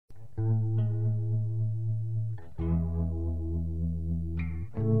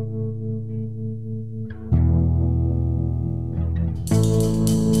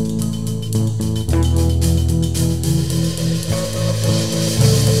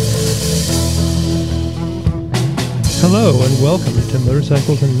Hello and welcome to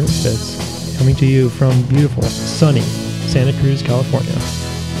Motorcycles and Misfits, coming to you from beautiful, sunny Santa Cruz, California.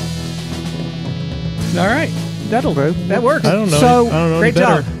 All right, that'll do. That works. I don't know. So, I don't know great any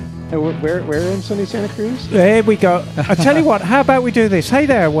better. job. Where in sunny Santa Cruz? There we go. I tell you what, how about we do this? Hey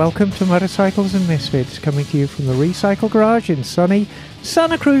there, welcome to Motorcycles and Misfits, coming to you from the Recycle Garage in sunny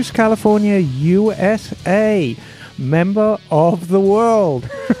Santa Cruz, California, USA. Member of the world.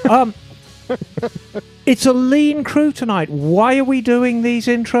 It's a lean crew tonight. Why are we doing these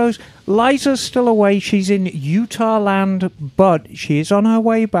intros? Liza's still away. She's in Utah land, but she is on her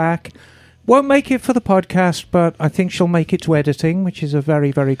way back. Won't make it for the podcast, but I think she'll make it to editing, which is a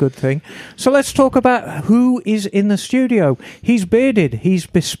very, very good thing. So let's talk about who is in the studio. He's bearded. He's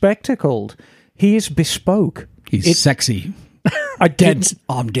bespectacled. He is bespoke. He's sexy. I'm dead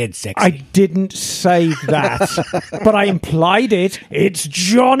sexy. I didn't say that, but I implied it. It's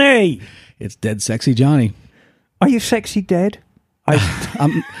Johnny. It's dead sexy Johnny. Are you sexy dead?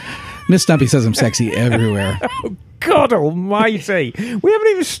 Miss Stumpy says I'm sexy everywhere. Oh, God almighty. We haven't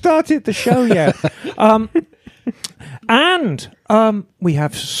even started the show yet. And we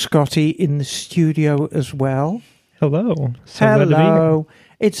have Scotty in the studio as well. Hello. So glad to be here. Hello.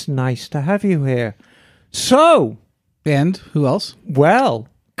 It's nice to have you here. So, And who else? well,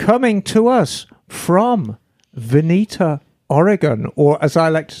 coming to us from Veneta, Oregon, or as I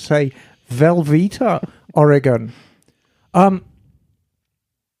like to say, Velveeta, Oregon.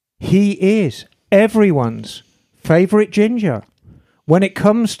 He is everyone's favorite ginger when it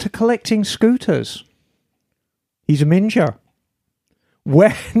comes to collecting scooters. He's a minja.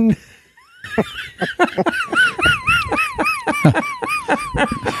 When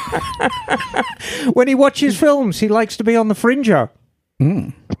when he watches films, he likes to be on the fringer.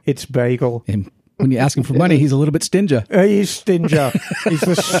 It's Bagel. And when you ask him for money, he's a little bit stingy. He's Stinger. He's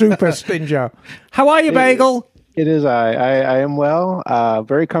the super Stinger. How are you, Bagel? It is. I am well.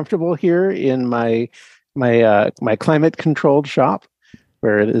 Very comfortable here in my climate controlled shop,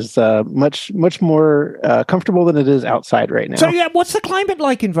 where it is much more comfortable than it is outside right now. So, yeah, what's the climate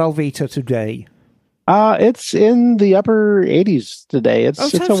like in Velveeta today? It's in the upper 80s today.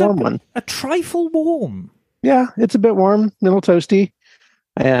 It's a warm one. A trifle warm. Yeah, it's a bit warm, a little toasty.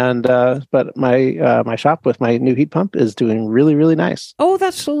 And but my shop with my new heat pump is doing really, really nice. Oh,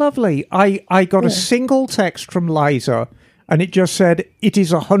 that's lovely. I got a single text from Liza, and it just said, it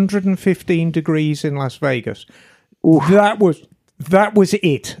is 115 degrees in Las Vegas. Oof. That was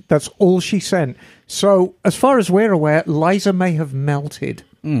it. That's all she sent. So, as far as we're aware, Liza may have melted.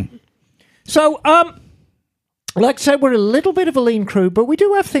 So, like I said, we're a little bit of a lean crew, but we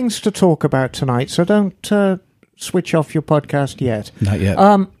do have things to talk about tonight, so don't switch off your podcast yet. Not yet.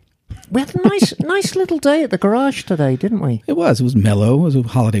 We had a nice little day at the garage today, didn't we? It was mellow. It was a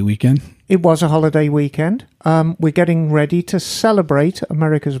holiday weekend. It was a holiday weekend. We're getting ready to celebrate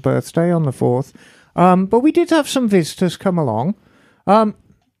America's birthday on the 4th. But we did have some visitors come along.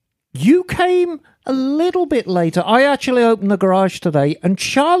 You came a little bit later. I actually opened the garage today, and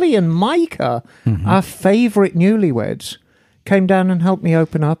Charlie and Micah, our favourite newlyweds, came down and helped me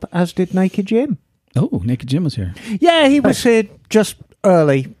open up, as did Naked Jim. Oh, Naked Jim was here. Yeah, he was here just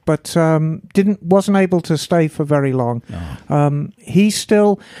early, but wasn't able to stay for very long.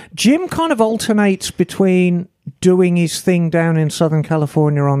 Jim kind of alternates between doing his thing down in Southern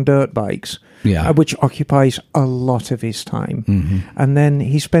California on dirt bikes, which occupies a lot of his time, and then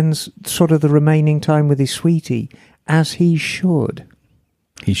he spends sort of the remaining time with his sweetie, as he should.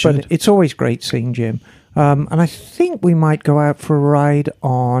 He should. But it's always great seeing Jim, and I think we might go out for a ride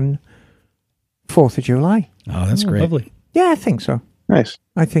on 4th of July. Oh, that's great. Lovely. Yeah, I think so. Nice.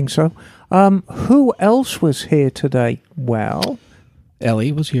 I think so. Who else was here today? Well,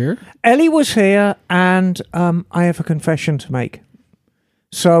 Ellie was here. Ellie was here, and I have a confession to make.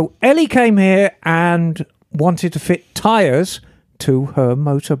 So Ellie came here and wanted to fit tyres to her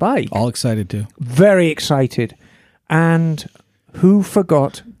motorbike. All excited too. Very excited. And who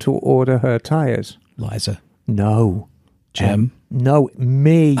forgot to order her tyres? Liza. No. Jim. No,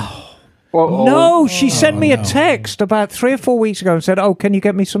 me. No, she sent me a text about 3 or 4 weeks ago and said, "Oh, can you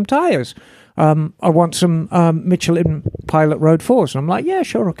get me some tyres? I want some Michelin Pilot Road 4s." And I'm like, "Yeah,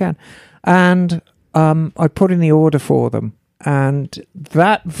 sure, I can." And I put in the order for them. And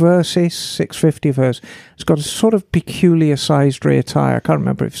that Versys 650 Verse has got a sort of peculiar sized rear tyre. I can't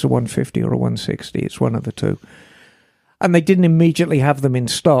remember if it's a 150 or a 160. It's one of the two. And they didn't immediately have them in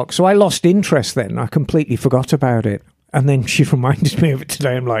stock. So I lost interest then. I completely forgot about it. And then she reminded me of it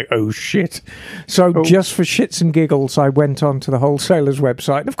today. I'm like, oh, shit. So just for shits and giggles, I went on to the wholesaler's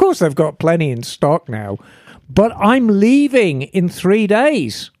website. And of course, they've got plenty in stock now. But I'm leaving in 3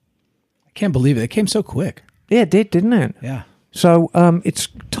 days. I can't believe it. It came so quick. Yeah, it did, didn't it? Yeah. So it's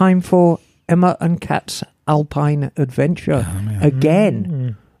time for Emma and Kat's Alpine Adventure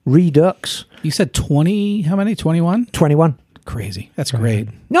again. Redux. You said 20, how many? 21? 21. Crazy. That's great.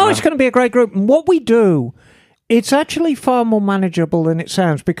 No, it's going to be a great group. And what we do, it's actually far more manageable than it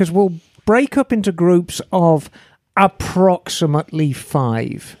sounds because we'll break up into groups of approximately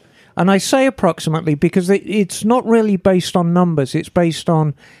 5. And I say approximately because it's not really based on numbers. It's based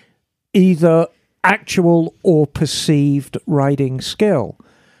on either actual or perceived riding skill.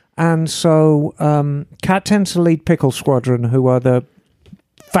 And so Kat tends to lead Pickle Squadron, who are the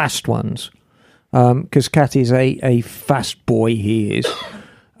fast ones, because Kat is a fast boy, he is.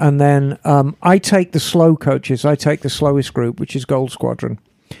 And then I take the slow coaches. I take the slowest group, which is Gold Squadron.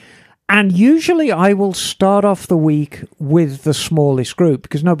 And usually I will start off the week with the smallest group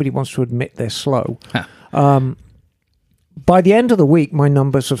because nobody wants to admit they're slow. Huh. By the end of the week, my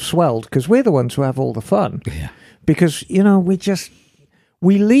numbers have swelled because we're the ones who have all the fun. Yeah. Because,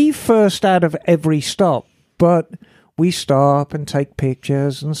 we leave first out of every stop, but we stop and take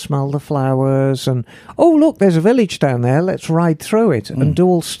pictures and smell the flowers and, oh, look, there's a village down there. Let's ride through it and do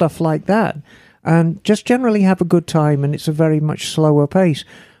all stuff like that. And just generally have a good time, and it's a very much slower pace.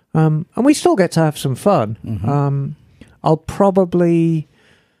 And we still get to have some fun. I'll probably...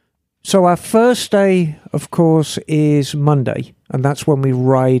 So our first day, of course, is Monday, and that's when we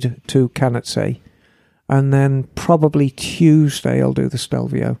ride to Canetsay. And then probably Tuesday I'll do the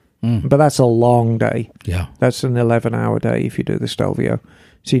Stelvio. But that's a long day. Yeah. That's an 11-hour day if you do the Stelvio.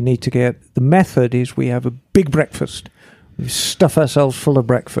 So you need to get... The method is we have a big breakfast. We stuff ourselves full of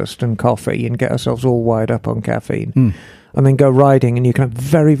breakfast and coffee and get ourselves all wired up on caffeine. And then go riding, and you can have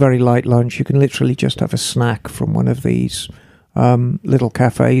very, very light lunch. You can literally just have a snack from one of these little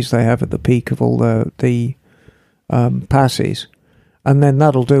cafes they have at the peak of all the passes. And then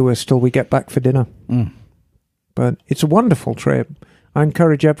that'll do us till we get back for dinner. But it's a wonderful trip. I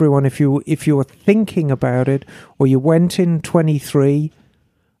encourage everyone, if you were thinking about it, or you went in 23,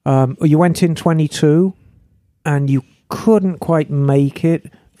 or you went in 22, and you couldn't quite make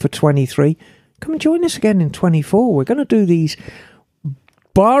it for 23, come and join us again in 24. We're going to do these,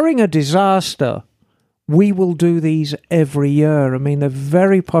 barring a disaster, we will do these every year. I mean, they're a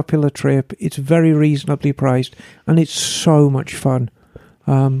very popular trip. It's very reasonably priced, and it's so much fun.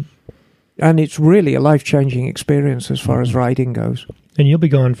 And it's really a life-changing experience as far as riding goes. And you'll be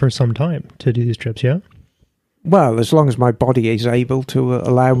gone for some time to do these trips, yeah? Well, as long as my body is able to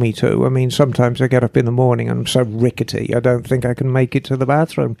allow me to. I mean, sometimes I get up in the morning and I'm so rickety, I don't think I can make it to the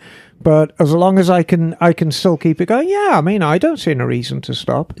bathroom. But as long as I can still keep it going, yeah, I mean, I don't see no reason to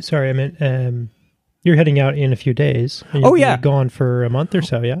stop. Sorry, I meant you're heading out in a few days. And you'll be gone for a month or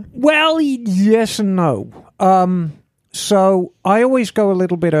so, yeah? Well, yes and no. So I always go a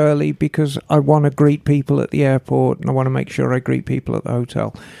little bit early because I want to greet people at the airport and I want to make sure I greet people at the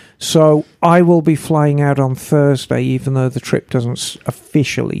hotel. So I will be flying out on Thursday, even though the trip doesn't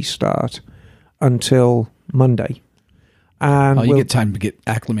officially start until Monday. And you get time to get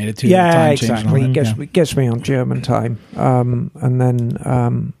acclimated to yeah, time exactly. It gets me on German time. And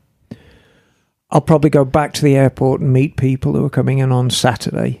then I'll probably go back to the airport and meet people who are coming in on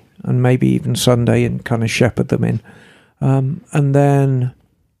Saturday and maybe even Sunday and kind of shepherd them in. And then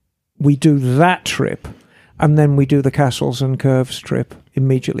we do that trip, and then we do the Castles and Curves trip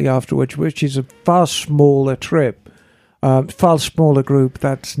immediately afterwards, which is a far smaller trip, far smaller group.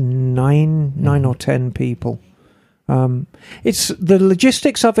 That's 9 or 10 people. It's the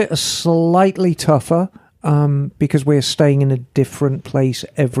logistics of it are slightly tougher because we're staying in a different place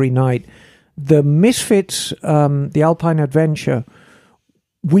every night. The Misfits, the Alpine Adventure,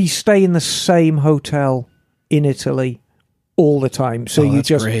 we stay in the same hotel in Italy all the time. So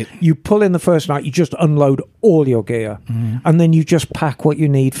you pull in the first night, you just unload all your gear, and then you just pack what you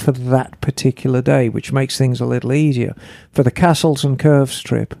need for that particular day, which makes things a little easier. For the Castles and Curves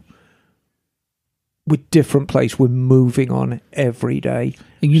trip, with different place, we're moving on every day.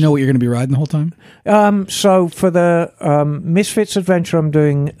 And you know what you're going to be riding the whole time? So for the Misfits Adventure, I'm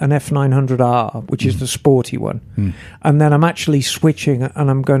doing an F900R, which is the sporty one. And then I'm actually switching, and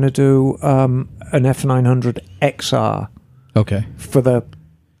I'm going to do an F900 XR. Okay. For the...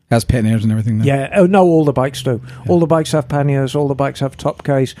 Has panniers and everything then? Yeah. Oh, no, all the bikes do. Yeah. All the bikes have panniers, all the bikes have top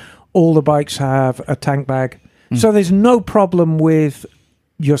case, all the bikes have a tank bag. So there's no problem with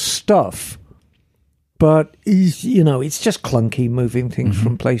your stuff. But, it's just clunky moving things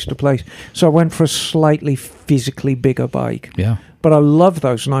from place to place. So I went for a slightly physically bigger bike. Yeah. But I love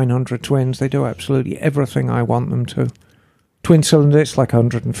those 900 twins. They do absolutely everything I want them to. Twin cylinder, it's like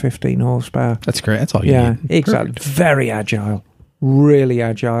 115 horsepower. That's great. That's all you need. Yeah, exactly. Very agile. Really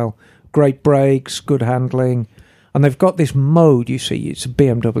agile. great brakes, good handling. And they've got this mode, you see, it's a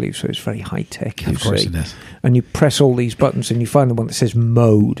BMW, so it's very high-tech, Of course it is. And you press all these buttons and you find the one that says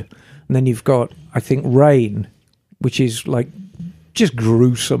mode. And then you've got, I think, rain, which is like just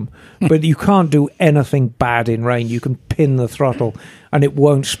gruesome. But you can't do anything bad in rain. You can pin the throttle and it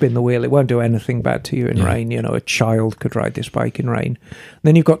won't spin the wheel. It won't do anything bad to you in rain. You know, a child could ride this bike in rain.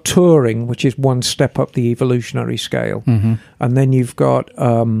 Then you've got touring, which is one step up the evolutionary scale. And then you've got...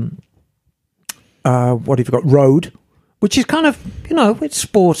 what have you got? Road, which is kind of, you know, it's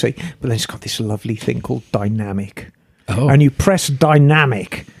sporty, but then it's got this lovely thing called dynamic. And you press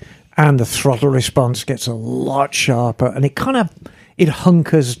dynamic and the throttle response gets a lot sharper and it kind of, it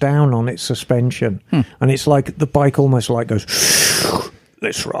hunkers down on its suspension. And it's like the bike almost like goes,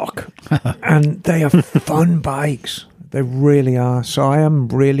 let's rock. And they are fun bikes. They really are. So I am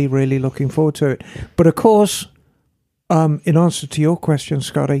really, really looking forward to it. But of course, in answer to your question,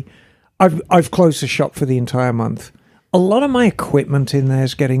 Scotty, I've closed the shop for the entire month. A lot of my equipment in there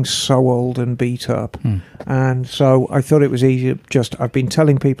is getting so old and beat up. And so I thought it was easier. I've been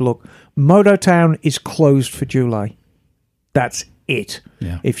telling people, look, Mototown is closed for July. That's it.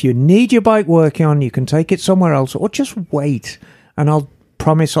 Yeah. If you need your bike working on, you can take it somewhere else or just wait. And I'll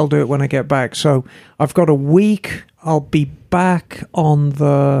promise I'll do it when I get back. So I've got a week. I'll be back on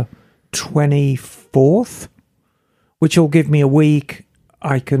the 24th, which will give me a week.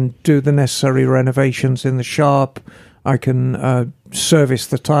 I can do the necessary renovations in the shop. I can service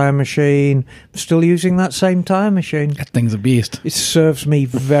the tyre machine. I'm still using that same tyre machine. That thing's a beast. It serves me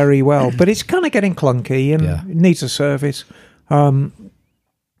very well, but it's kind of getting clunky and it needs a service. Buy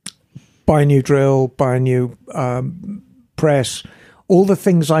a new drill, buy a new press. All the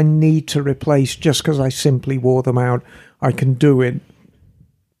things I need to replace just because I simply wore them out, I can do it.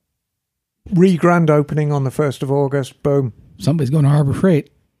 Grand opening on the 1st of August, boom. Somebody's going to Harbor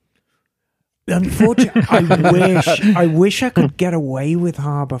Freight. Unfortunately, I wish I could get away with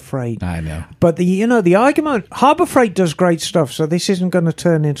Harbor Freight. I know. But the argument, Harbor Freight does great stuff, so this isn't going to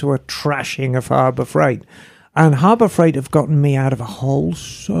turn into a trashing of Harbor Freight. And Harbor Freight have gotten me out of a hole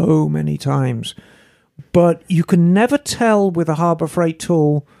so many times. But you can never tell with a Harbor Freight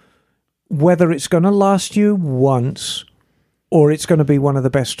tool whether it's going to last you once or it's going to be one of the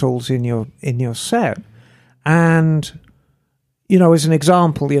best tools in your set. And... you know, as an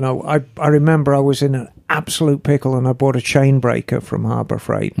example, you know, I remember I was in an absolute pickle and I bought a chain breaker from Harbor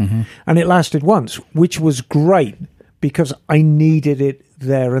Freight and it lasted once, which was great because I needed it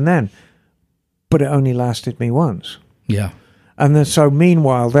there and then, but it only lasted me once. Yeah. And then, so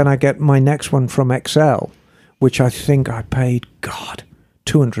meanwhile, then I get my next one from XL, which I think I paid,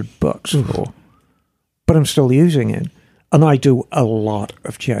 $200 for, but I'm still using it. And I do a lot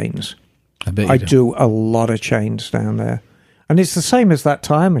of chains. I bet you do. do a lot of chains down there. And it's the same as that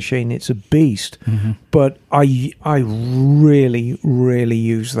tyre machine. It's a beast. But I really, really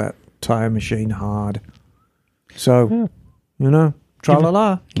use that tyre machine hard. So, you know,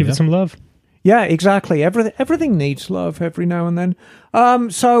 tra-la-la. Give it some love. Yeah, exactly. Everything needs love every now and then.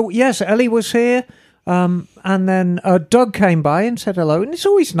 So, yes, Ellie was here. And then Doug came by and said hello. And it's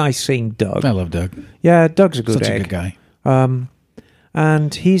always nice seeing Doug. I love Doug. Yeah, Doug's a good Such egg. a good guy.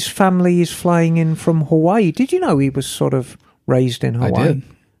 And his family is flying in from Hawaii. Did you know he was sort of... raised in Hawaii? I did.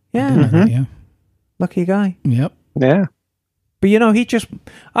 Yeah. Yeah. Lucky guy. Yep. Yeah. But, you know,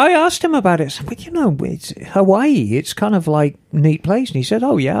 I asked him about it. I said, but, you know, it's Hawaii. It's kind of like a neat place. And he said,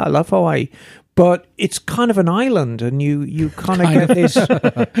 oh, yeah, I love Hawaii. But it's kind of an island, and you kind of get this,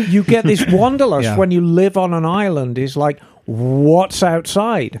 you get this wanderlust when you live on an island is like, what's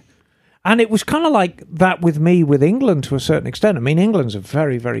outside? And it was kind of like that with me with England to a certain extent. I mean, England's a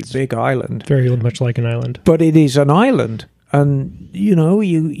very, very big island. Very much like an island. But it is an island. And, you know,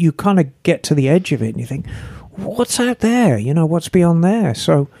 you kind of get to the edge of it and you think, what's out there? You know, what's beyond there?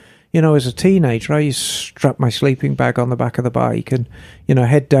 So, you know, as a teenager, I used to strap my sleeping bag on the back of the bike and, you know,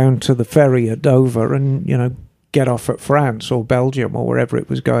 head down to the ferry at Dover and, you know, get off at France or Belgium or wherever it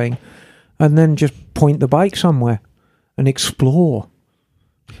was going and then just point the bike somewhere and explore.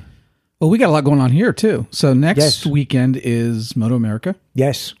 Well, we got a lot going on here, too. So next weekend is Moto America.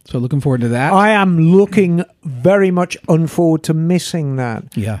 Yes. So looking forward to that. I am looking very much forward to missing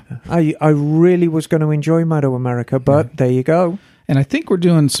that. Yeah. I really was going to enjoy Moto America, but there you go. And I think we're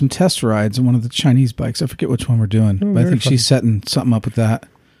doing some test rides on one of the Chinese bikes. I forget which one we're doing, but I think she's setting something up with that.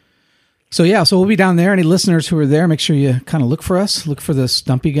 So, yeah, so we'll be down there. Any listeners who are there, make sure you kind of look for us. Look for the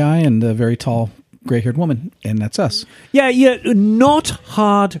stumpy guy and the very tall gray-haired woman, and that's us. Yeah, not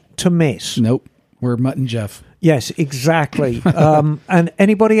hard to miss. Nope, we're Mutt and Jeff. Yes, exactly. And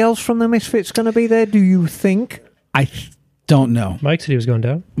anybody else from the Misfits going to be there, do you think? I Don't know. Mike said he was going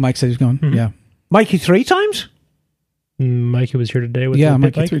down. Mike said he's going. Mm-hmm. Yeah. Mikey 3 times? Mikey was here today with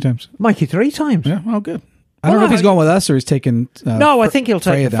Mikey 3 times. Mikey 3 times. Yeah. Oh, good. I don't know if he's going with us or he's taking. No, I think he'll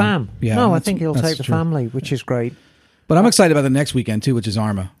take the fam. Yeah, no, I think he'll take the family, which is great. But I'm excited about the next weekend too, which is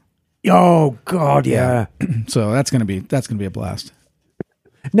Arma. Oh God, yeah. So that's gonna be a blast.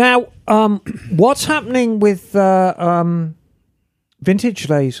 Now, what's happening with Vintage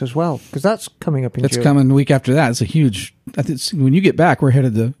Days as well? Because that's coming up in June. It's coming the week after that. It's a huge. I think when you get back, we're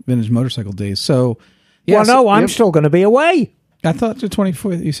headed to Vintage Motorcycle Days. So, yeah. Well, no, I'm still going to be away. I thought the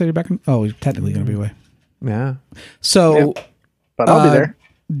 24th. You said you're back. You're technically going to be away. Yeah. So, but I'll be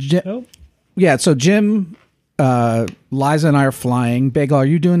there. Yeah. So Jim, Liza, and I are flying. Bagel, are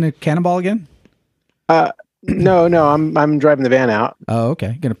you doing the Cannonball again? No. I'm driving the van out. Oh,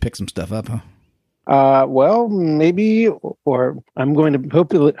 okay. Going to pick some stuff up, huh? Well, maybe, or I'm going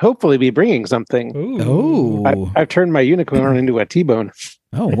to hopefully be bringing something. Ooh. Oh, I've turned my unicorn into a T-bone.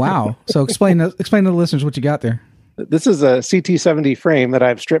 Oh, wow! So explain to the listeners what you got there. This is a CT70 frame that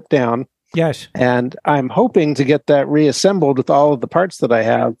I've stripped down. Yes, and I'm hoping to get that reassembled with all of the parts that I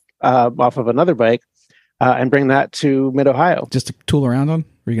have off of another bike, and bring that to Mid-Ohio. Just to tool around on? Or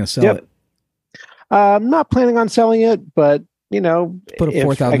are you going to sell it? I'm not planning on selling it, but put a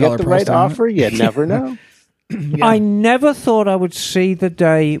 $4,000 if I get the right offer, you never know. Yeah. I never thought I would see the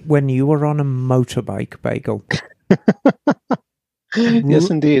day when you were on a motorbike, Bagel. Yes,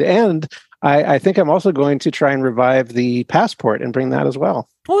 indeed. And I think I'm also going to try and revive the Passport and bring that as well.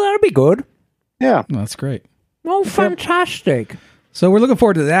 Oh, that'll be good. Yeah. Well, that's great. Oh, fantastic. So we're looking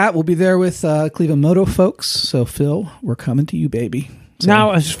forward to that. We'll be there with Cleveland Moto folks. So, Phil, we're coming to you, baby. So,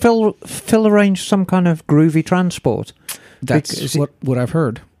 now, has Phil arranged some kind of groovy transport? That's what I've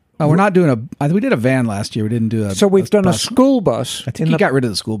heard. We're not doing we did a van last year. We didn't do a. So we've done bus. A school bus. I think he got rid of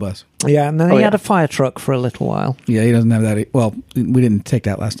the school bus. Yeah, and then he had a fire truck for a little while. Yeah, he doesn't have that. Well, we didn't take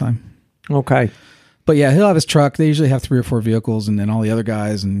that last time. Okay. But yeah, he'll have his truck. They usually have 3 or 4 vehicles, and then all the other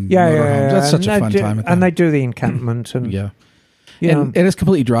guys and motorhomes. That's such a fun time. And they do the encampment and yeah, and it's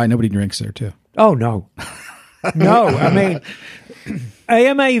completely dry. Nobody drinks there too. Oh no, no. I mean,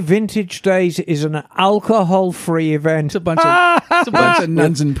 AMA Vintage Days is an alcohol-free event. It's a bunch of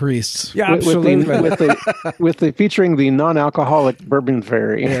nuns and priests. Yeah, absolutely. With the featuring the non-alcoholic bourbon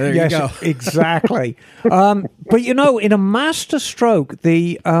fairy. Yeah, there you go. Exactly. But in a master stroke,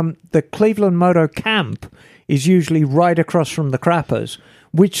 the Cleveland Moto Camp is usually right across from the Crappers,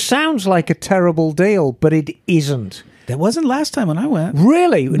 which sounds like a terrible deal, but it isn't. That wasn't last time when I went.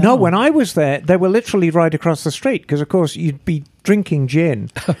 Really? No, when I was there, they were literally right across the street because, of course, you'd be drinking gin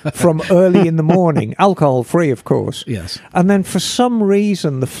from early in the morning, alcohol-free, of course. Yes. And then for some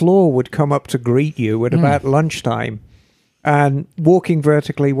reason, the floor would come up to greet you at about lunchtime. And walking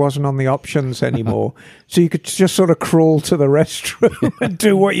vertically wasn't on the options anymore. So you could just sort of crawl to the restroom and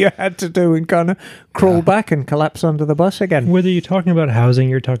do what you had to do and kind of crawl back and collapse under the bus again. Whether you're talking about housing,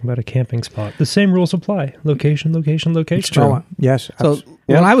 you're talking about a camping spot. The same rules apply. Location, location, location. It's true. Oh, yes. So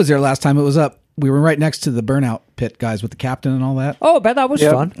when I was there last time, it was up. We were right next to the burnout pit guys with the captain and all that. Oh, I bet that was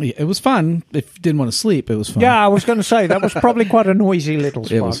fun. It was fun. If you didn't want to sleep, it was fun. Yeah, I was going to say, that was probably quite a noisy little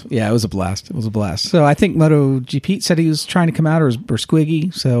spot. It was a blast. It was a blast. So I think MotoGP said he was trying to come out or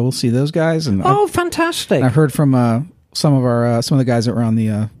Squiggy, so we'll see those guys. And fantastic. I've heard from some of the guys that were on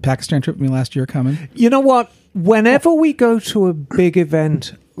the Pakistan trip with me last year coming. You know what? Whenever we go to a big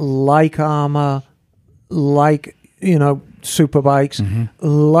event like Arma, like, Superbikes,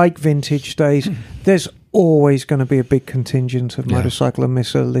 like Vintage Days, there's always going to be a big contingent of Motorcycle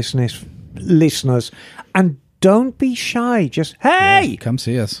Emitter listeners. And don't be shy. Just, hey! Come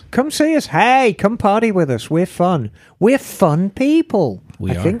see us. Come see us. Hey, come party with us. We're fun. We're fun people.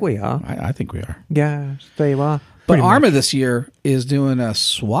 I think we are. I think we are. Yeah, there you are. But Arma this year is doing a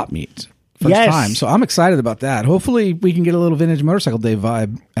swap meet. First time. So I'm excited about that. Hopefully we can get a little Vintage Motorcycle Day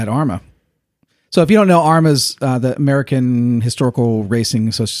vibe at Arma. So if you don't know, ARMA's the American Historical Racing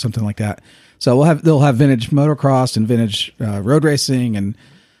Association, something like that. So they'll have vintage motocross and vintage road racing, and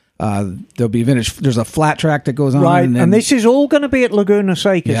there'll be vintage. There's a flat track that goes on, right? And this is all going to be at Laguna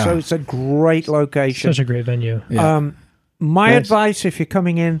Seca, so it's a great location. Such a great venue. Yeah. My advice, if you're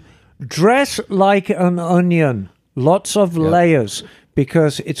coming in, dress like an onion. Lots of layers,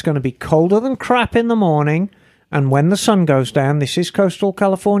 because it's going to be colder than crap in the morning, and when the sun goes down, this is coastal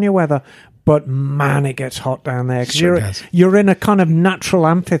California weather. But man, it gets hot down there because you're in a kind of natural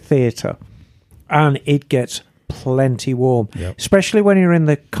amphitheater, and it gets plenty warm, especially when you're in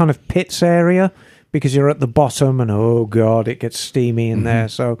the kind of pits area, because you're at the bottom, and oh god, it gets steamy in there.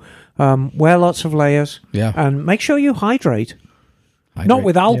 So wear lots of layers, and make sure you hydrate. Not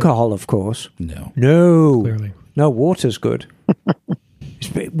with alcohol, of course. No. Clearly. No, water's good.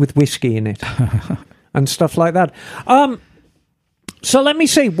 With whiskey in it. And stuff like that. So let me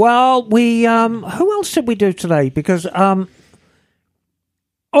see. Well, we who else did we do today? Because I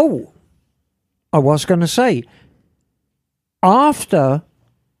was going to say, after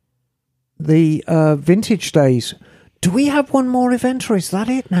the vintage days, do we have one more event, or is that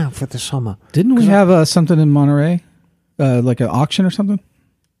it now for the summer? Didn't we have something in Monterey, like an auction or something?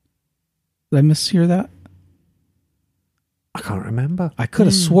 Did I mishear that? I can't remember. I could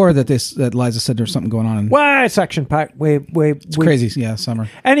have swore that that Liza said there was something going on. Well, it's action packed. It's crazy. Yeah, summer.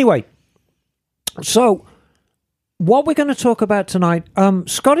 Anyway, so what we're going to talk about tonight,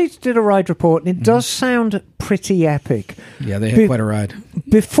 Scotty did a ride report, and it does sound pretty epic. Yeah, they had quite a ride.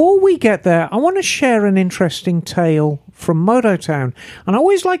 Before we get there, I want to share an interesting tale from Mototown. And I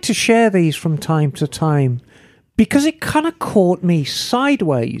always like to share these from time to time because it kind of caught me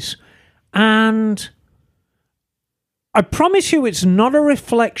sideways. And I promise you it's not a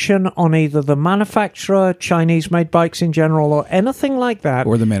reflection on either the manufacturer, Chinese-made bikes in general, or anything like that.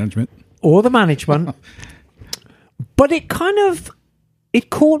 Or the management. But it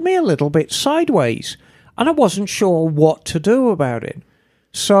caught me a little bit sideways, and I wasn't sure what to do about it.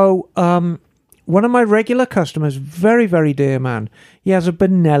 So one of my regular customers, very, very dear man, he has a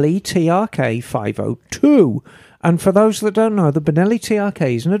Benelli TRK 502. And for those that don't know, the Benelli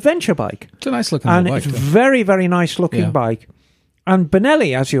TRK is an adventure bike. It's a nice looking bike. And it's a very, very nice looking bike. And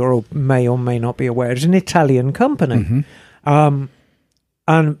Benelli, as you may or may not be aware, is an Italian company. And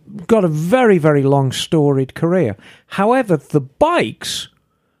got a very, very long storied career. However, the bikes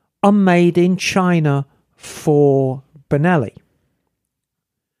are made in China for Benelli.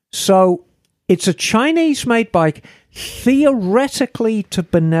 So it's a Chinese-made bike, theoretically to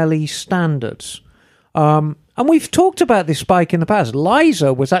Benelli standards. And we've talked about this bike in the past.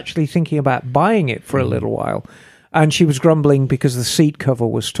 Liza was actually thinking about buying it for a little while, and she was grumbling because the seat cover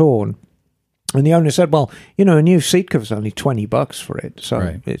was torn. And the owner said, well, a new seat cover is only $20 for it,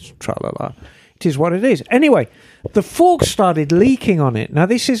 so it's tra-la-la. It is what it is. Anyway, the fork started leaking on it. Now,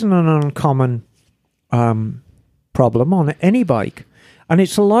 this isn't an uncommon problem on any bike, and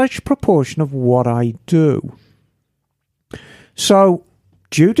it's a large proportion of what I do. So,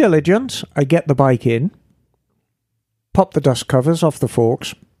 due diligence, I get the bike in, pop the dust covers off the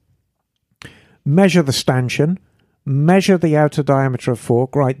forks, measure the stanchion, measure the outer diameter of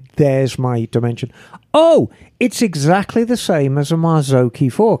fork. Right, there's my dimension. Oh, it's exactly the same as a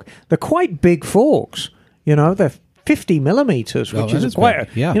Marzocchi fork. They're quite big forks. They're 50 millimeters, which is quite,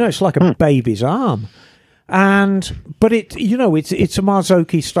 it's like a baby's arm. But it's a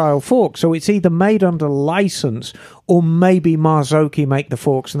Marzocchi style fork, so it's either made under license or maybe Marzocchi make the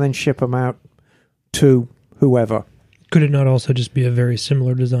forks and then ship them out to whoever. Could it not also just be a very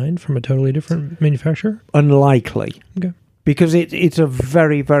similar design from a totally different manufacturer? Unlikely. Okay. Because it's a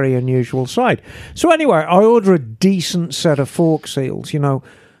very, very unusual side. So anyway, I order a decent set of fork seals.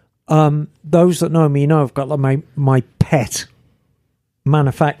 Those that know me know I've got my pet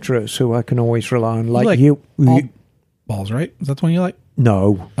manufacturers who I can always rely on. Like you. Balls, right? Is that the one you like?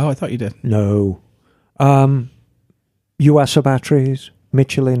 No. Oh, I thought you did. No. USA batteries,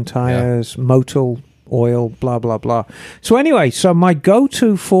 Michelin tires, Motul oil, blah, blah, blah. So anyway, my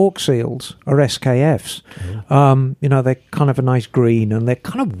go-to fork seals are SKFs. They're kind of a nice green, and they're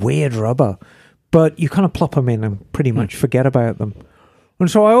kind of weird rubber, but you kind of plop them in and pretty much forget about them. And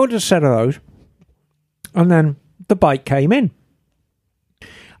so I ordered a set of those, and then the bike came in.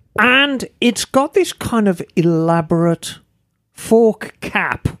 And it's got this kind of elaborate fork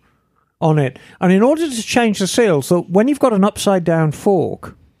cap on it. And in order to change the seals, so when you've got an upside-down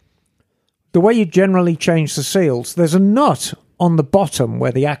fork, the way you generally change the seals, there's a nut on the bottom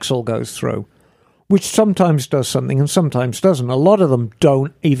where the axle goes through, which sometimes does something and sometimes doesn't. A lot of them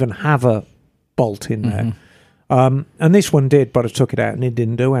don't even have a bolt in there. And this one did, but I took it out and it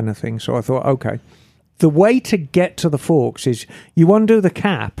didn't do anything. So I thought, okay. The way to get to the forks is you undo the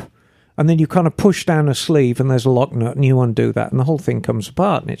cap and then you kind of push down a sleeve and there's a lock nut and you undo that and the whole thing comes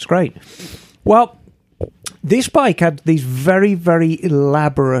apart and it's great. Well, this bike had these very, very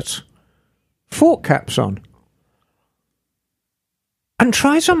elaborate fork caps on. And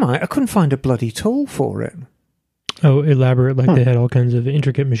try some, I couldn't find a bloody tool for it. Oh, elaborate, like they had all kinds of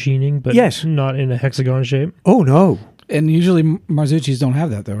intricate machining, but not in a hexagon shape? Oh, no. And usually Marzocchis don't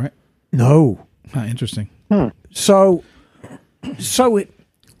have that, though, right? No. Interesting. So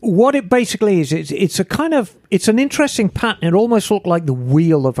what it basically is, it's an interesting pattern. It almost looked like the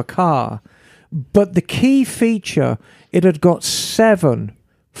wheel of a car. But the key feature, it had got 7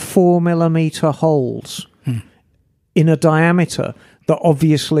 4mm holes in a diameter that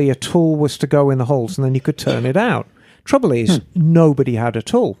obviously a tool was to go in the holes and then you could turn it out. Trouble is, nobody had a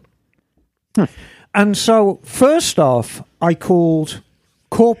tool. And so, first off, I called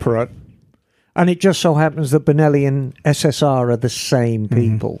corporate, and it just so happens that Benelli and SSR are the same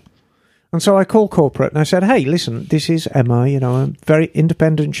people. And so I called corporate and I said, hey, listen, this is Emma, a very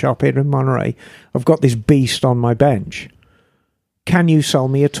independent shop here in Monterey. I've got this beast on my bench. Can you sell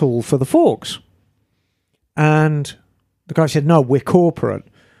me a tool for the forks? And the guy said, no, we're corporate,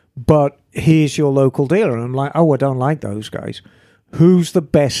 but here's your local dealer. And I'm like, oh, I don't like those guys. Who's the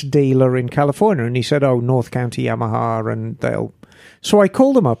best dealer in California? And he said, oh, North County Yamaha, and they'll... So I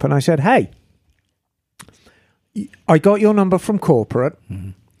called them up and I said, hey, I got your number from corporate.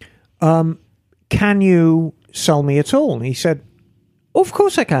 Can you sell me a tool? And he said, of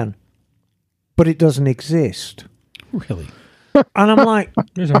course I can, but it doesn't exist. Really? And I'm like...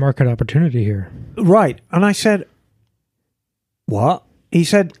 There's a market opportunity here. Right. And I said, what? He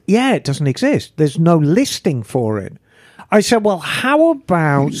said, yeah, it doesn't exist. There's no listing for it. I said, well, how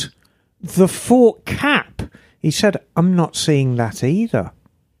about the fork cap? He said, I'm not seeing that either.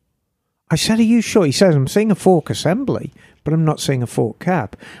 I said, are you sure? He says, I'm seeing a fork assembly, but I'm not seeing a fork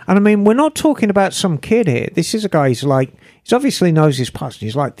cap. And I mean, we're not talking about some kid here. This is a guy who's like, he obviously knows his parts.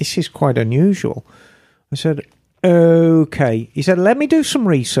 He's like, this is quite unusual. I said, okay. He said, let me do some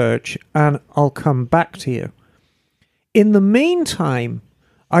research and I'll come back to you. In the meantime,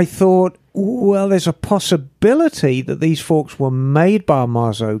 I thought, well, there's a possibility that these forks were made by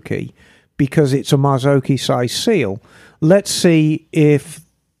Marzocchi because it's a Marzocchi size seal. Let's see if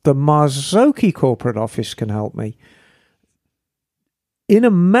the Marzocchi corporate office can help me. In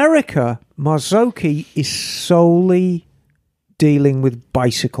America, Marzocchi is solely dealing with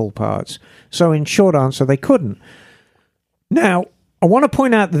bicycle parts. So in short answer, they couldn't. Now, I want to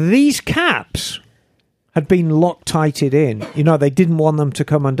point out that these caps had been Loctited in. They didn't want them to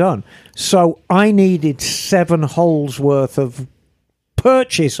come undone. So I needed 7 holes worth of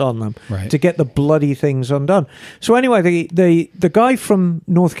purchase on them to get the bloody things undone. So anyway, the guy from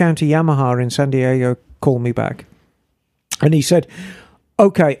North County Yamaha in San Diego called me back. And he said,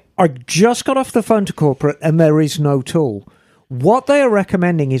 okay, I just got off the phone to corporate and there is no tool. What they are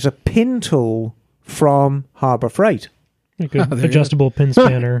recommending is a pin tool from Harbor Freight. Like an adjustable pin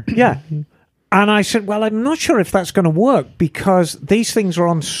spanner. Yeah. And I said, well, I'm not sure if that's going to work because these things are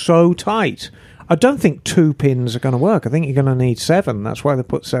on so tight. I don't think 2 pins are going to work. I think you're going to need 7. That's why they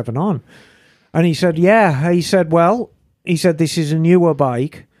put 7 on. And he said, yeah. He said, this is a newer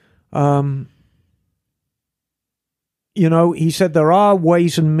bike. He said there are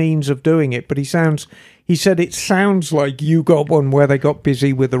ways and means of doing it, but he said it sounds like you got one where they got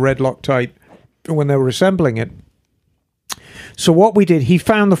busy with the red Loctite when they were assembling it. So what we did, he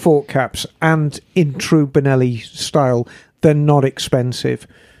found the fork caps, and in true Benelli style, they're not expensive.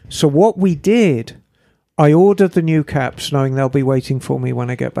 So what we did, I ordered the new caps, knowing they'll be waiting for me when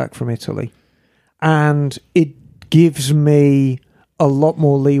I get back from Italy. And it gives me a lot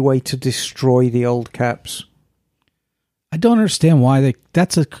more leeway to destroy the old caps. I don't understand why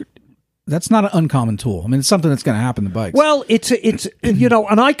that's not an uncommon tool. I mean, it's something that's going to happen to bikes. Well, it's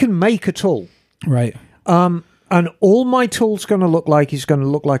and I can make a tool. Right. And all my tool's going to look like is going to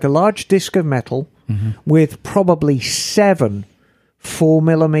look like a large disc of metal with probably 7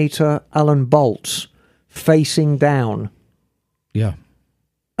 4mm Allen bolts facing down. Yeah.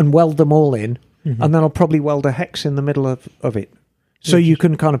 And weld them all in. And then I'll probably weld a hex in the middle of it. So you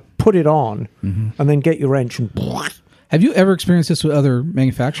can kind of put it on and then get your wrench and... Have you ever experienced this with other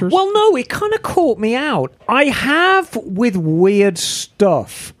manufacturers? Well, no, it kind of caught me out. I have with weird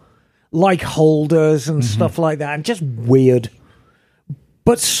stuff, like holders and stuff like that, and just weird.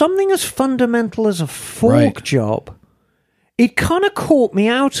 But something as fundamental as a fork job, it kind of caught me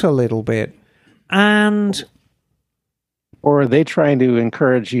out a little bit. And... Or are they trying to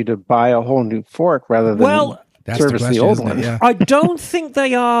encourage you to buy a whole new fork rather than service the old one? Yeah. I don't think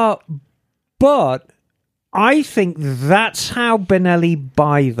they are, but I think that's how Benelli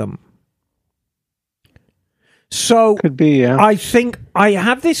buy them. So could be, yeah. I think I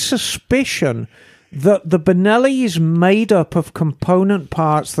have this suspicion that the Benelli is made up of component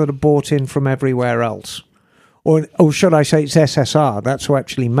parts that are bought in from everywhere else. Or should I say it's SSR, that's who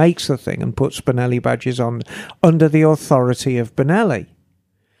actually makes the thing and puts Benelli badges on under the authority of Benelli.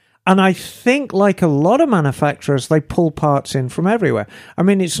 And I think, like a lot of manufacturers, they pull parts in from everywhere. I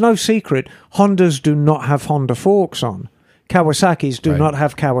mean, it's no secret, Hondas do not have Honda forks on. Kawasaki's do not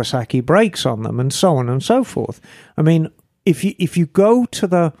have Kawasaki brakes on them, and so on and so forth. I mean, if you go to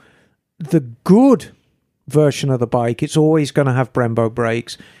the good version of the bike, it's always going to have Brembo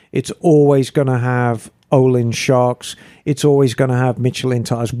brakes. It's always going to have Olin shocks. It's always going to have Michelin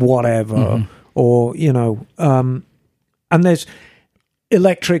tires, whatever. Or, and there's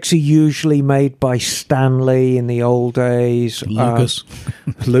electrics are usually made by Stanley in the old days. Lucas.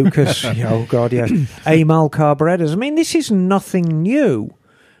 Oh, God, yes. Amel carburetors. I mean, this is nothing new.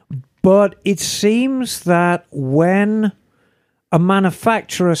 But it seems that when a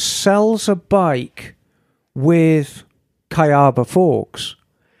manufacturer sells a bike with Kayaba forks,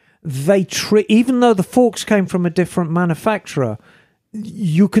 even though the forks came from a different manufacturer,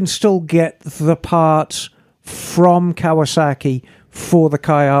 you can still get the parts from Kawasaki for the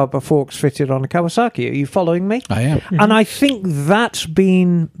Kayaba forks fitted on a Kawasaki. Are you following me? I am. And I think that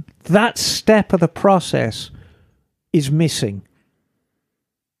step of the process is missing.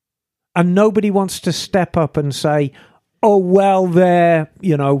 And nobody wants to step up and say, oh, well, they're,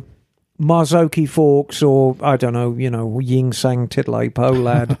 Marzocchi forks or, I don't know, Ying Sang Titlai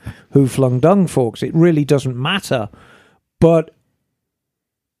Polad who flung dung forks. It really doesn't matter. But,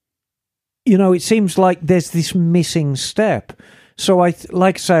 it seems like there's this missing step. So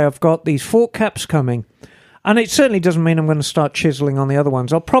like I say, I've got these fork caps coming. And it certainly doesn't mean I'm going to start chiseling on the other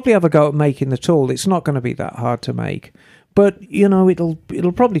ones. I'll probably have a go at making the tool. It's not going to be that hard to make. But, it'll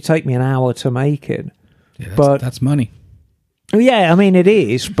probably take me an hour to make it. Yeah, that's money. Yeah, I mean, it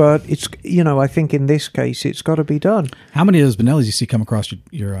is, but it's, I think in this case, it's got to be done. How many of those Benellis you see come across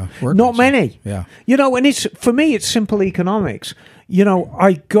your work? Not many. Yeah. And for me, it's simple economics.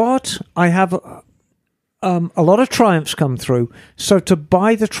 I have a lot of Triumphs come through. So to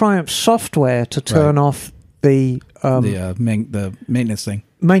buy the Triumph software to turn off the maintenance thing.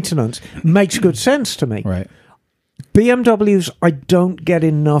 Maintenance makes good sense to me. Right. BMWs, I don't get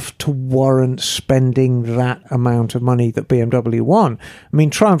enough to warrant spending that amount of money that BMW want. I mean,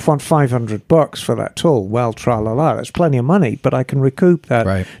 Triumph want $500 for that tool. Well, tra-la-la, that's plenty of money, but I can recoup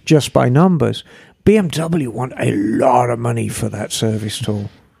that just by numbers. BMW want a lot of money for that service tool.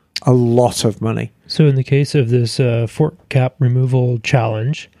 A lot of money. So in the case of this fork cap removal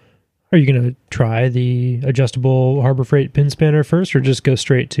challenge, are you going to try the adjustable Harbor Freight pin spanner first, or just go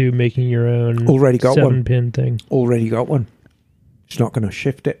straight to making your own Already got 7-pin thing? Already got one. It's not going to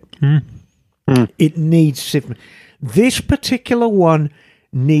shift it. It needs... This particular one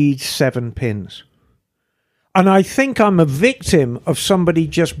needs 7 pins. And I think I'm a victim of somebody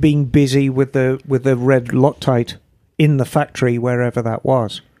just being busy with the red Loctite in the factory, wherever that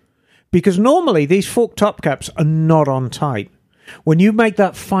was. Because normally these fork top caps are not on tight. When you make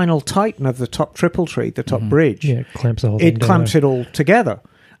that final tighten of the top triple tree, the top bridge, it clamps the whole thing it clamps it all together.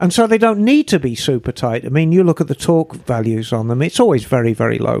 And so they don't need to be super tight. I mean, you look at the torque values on them, it's always very,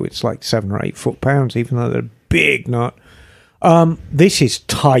 very low. It's like 7 or 8 foot-pounds, even though they're a big nut. This is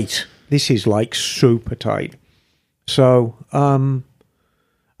tight. This is like super tight. So, and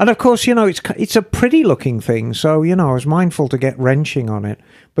of course, it's a pretty looking thing. So, I was mindful to get wrenching on it,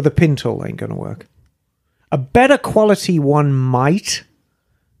 but the pin tool ain't going to work. A better quality one might,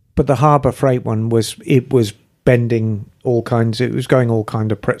 but the Harbor Freight one was bending all kinds. It was going all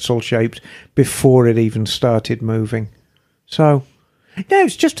kind of pretzel shaped before it even started moving. So, yeah,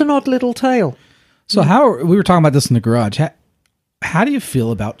 it's just an odd little tale. So we were talking about this in the garage. How do you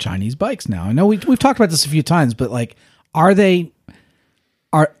feel about Chinese bikes now? I know we've talked about this a few times, but like, are they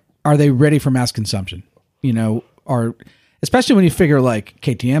ready for mass consumption? Or especially when you figure like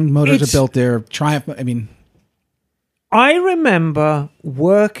KTM motors are built there, Triumph. I mean, I remember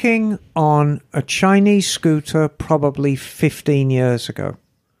working on a Chinese scooter probably 15 years ago.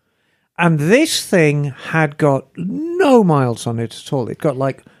 And this thing had got no miles on it at all. It got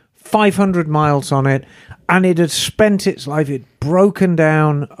like 500 miles on it. And it had spent its life, it had broken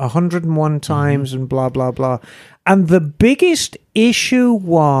down 101 times and blah, blah, blah. And the biggest issue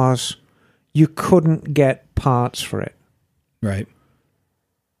was you couldn't get parts for it. Right.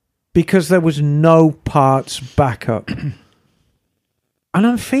 Because there was no parts backup. And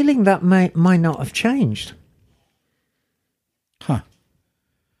I'm feeling that might not have changed. Huh.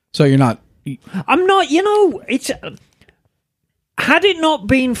 So you're not... I'm not, it's... Had it not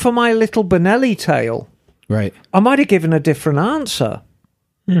been for my little Benelli tale, right, I might have given a different answer.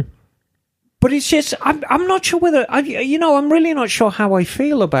 But it's just, I'm not sure whether... I'm really not sure how I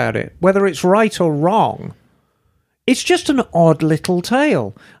feel about it, whether it's right or wrong. It's just an odd little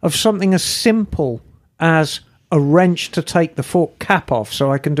tale of something as simple as a wrench to take the fork cap off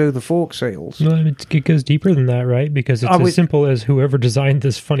so I can do the fork seals. No, it goes deeper than that, right? Because it's as simple as whoever designed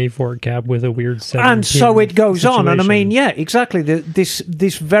this funny fork cap with a weird 7-pin and so it goes situation. on. And I mean, yeah, exactly.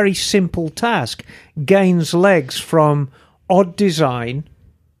 This very simple task gains legs from odd design,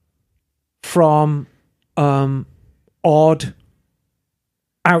 from odd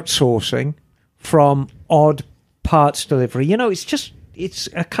outsourcing, from odd parts delivery. It's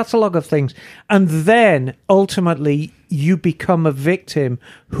a catalogue of things. And then ultimately you become a victim,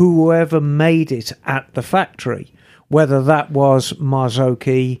 whoever made it at the factory, whether that was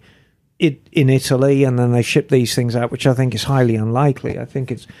Marzocchi in Italy, and then they ship these things out, which I think is highly unlikely. I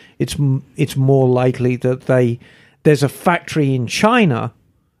think it's more likely that there's a factory in China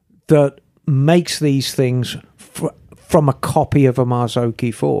that makes these things from a copy of a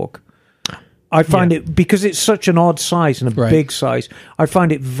Marzocchi fork. I find it, because it's such an odd size and a big size, I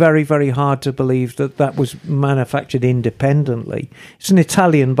find it very, very hard to believe that was manufactured independently. It's an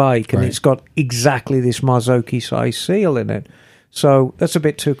Italian bike, and it's got exactly this Marzocchi size seal in it. So that's a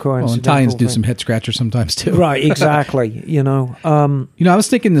bit too coincidental. Well, Italians do some head scratchers sometimes too. Right, exactly. I was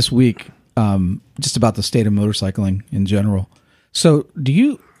thinking this week just about the state of motorcycling in general. So do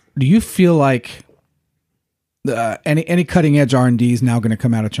you feel like any cutting edge R&D is now going to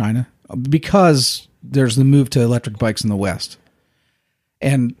come out of China? Because there's the move to electric bikes in the West.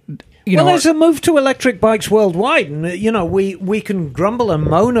 And, there's a move to electric bikes worldwide. And, we can grumble and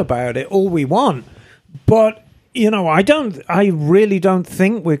moan about it all we want. But, I really don't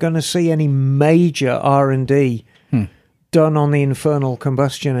think we're going to see any major R&D done on the internal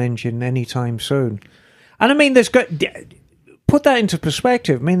combustion engine anytime soon. And, I mean, put that into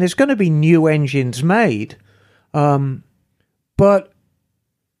perspective. I mean, there's going to be new engines made. But...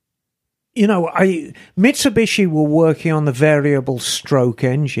 Mitsubishi were working on the variable stroke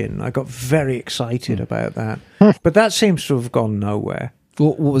engine. I got very excited about that. But that seems to have gone nowhere.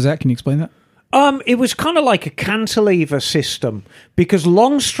 What was that? Can you explain that? It was kind of like a cantilever system, because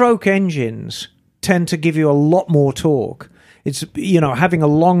long stroke engines tend to give you a lot more torque. It's, having a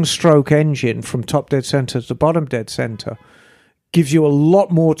long stroke engine from top dead center to bottom dead center gives you a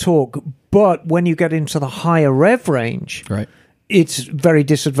lot more torque. But when you get into the higher rev range... Right. It's very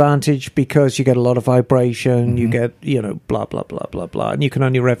disadvantaged because you get a lot of vibration, you get, blah, blah, blah, blah, blah, and you can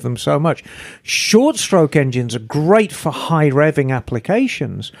only rev them so much. Short stroke engines are great for high revving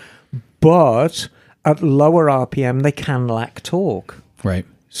applications, but at lower RPM, they can lack torque. Right.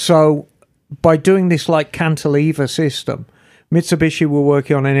 So by doing this like cantilever system, Mitsubishi were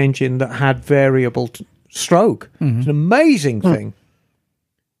working on an engine that had variable stroke. It's an amazing thing.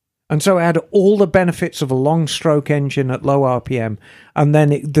 And so it had all the benefits of a long stroke engine at low RPM, and then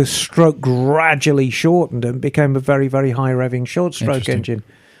the stroke gradually shortened and became a very, very high revving short stroke engine.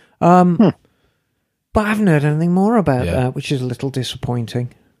 But I haven't heard anything more about that, which is a little disappointing.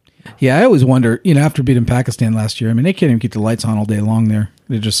 Yeah, I always wonder, after beating Pakistan last year, I mean, they can't even keep the lights on all day long there.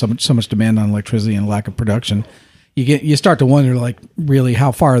 There's just so much demand on electricity and lack of production. You start to wonder, like, really,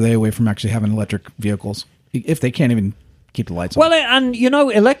 how far are they away from actually having electric vehicles if they can't even keep the lights on? Well, and,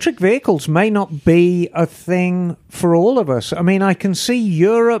 electric vehicles may not be a thing for all of us. I mean, I can see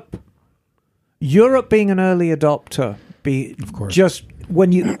Europe being an early adopter. Of course. Just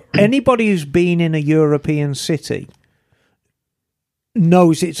when anybody who's been in a European city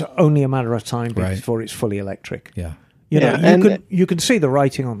knows it's only a matter of time before it's fully electric. Yeah. You can see the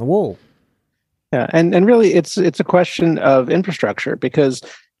writing on the wall. Yeah, and really it's a question of infrastructure, because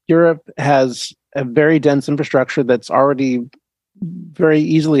Europe has a very dense infrastructure that's already very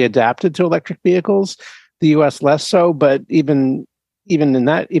easily adapted to electric vehicles. The US less so, but even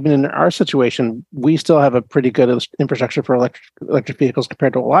in our situation, we still have a pretty good infrastructure for electric vehicles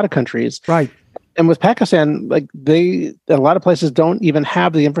compared to a lot of countries. Right. And with Pakistan, like a lot of places don't even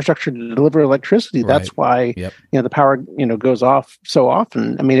have the infrastructure to deliver electricity. Right. That's why the power goes off so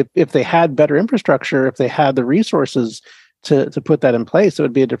often. I mean, if they had better infrastructure, if they had the resources to put that in place, it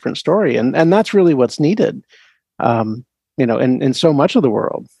would be a different story. And that's really what's needed, in so much of the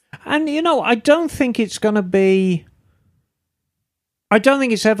world. And, I don't think it's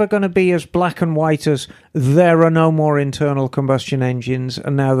ever going to be as black and white as there are no more internal combustion engines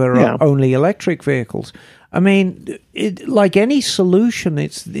and now there are only electric vehicles. I mean, like any solution,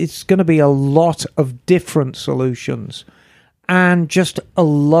 it's going to be a lot of different solutions, and just a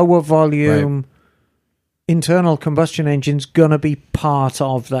lower volume internal combustion engine's going to be part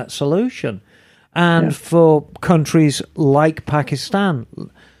of that solution. And for countries like Pakistan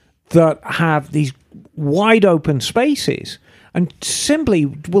that have these wide open spaces and simply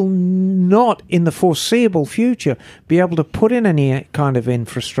will not in the foreseeable future be able to put in any kind of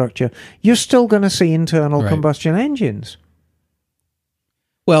infrastructure, you're still going to see internal combustion engines.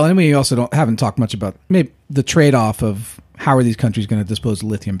 Well, and we also haven't talked much about maybe the trade-off of how are these countries going to dispose of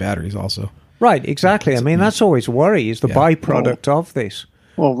lithium batteries also. Right, exactly. I mean, that's always a worry, is the byproduct of this.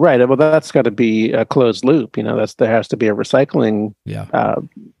 Well, right. Well, that's got to be a closed loop. There has to be a recycling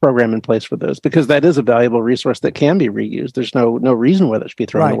program in place for those, because that is a valuable resource that can be reused. There's no reason why that should be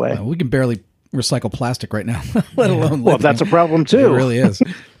thrown away. We can barely recycle plastic right now, let alone. Well, that's a problem too. It really is.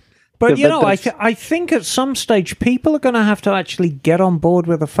 But, I think at some stage people are going to have to actually get on board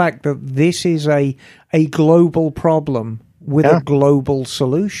with the fact that this is a global problem with a global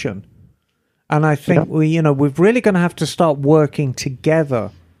solution. And I think we're really going to have to start working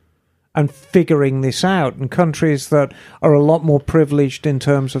together and figuring this out. And countries that are a lot more privileged in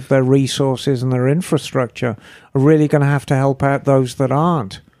terms of their resources and their infrastructure are really going to have to help out those that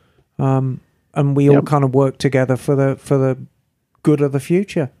aren't. And we all kind of work together for the good of the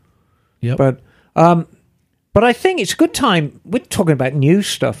future. Yep. But I think it's a good time. We're talking about new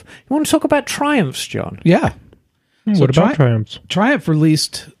stuff. You want to talk about Triumphs, John? Yeah. What about Triumphs? Triumph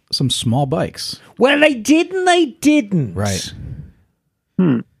released some small bikes. Well, they did and they didn't. Right.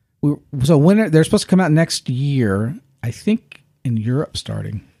 So when they're supposed to come out next year, I think in Europe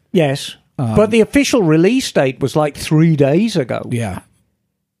starting. Yes. But the official release date was like 3 days ago. Yeah.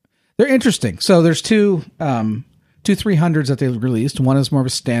 They're interesting. So there's two 300s that they released. One is more of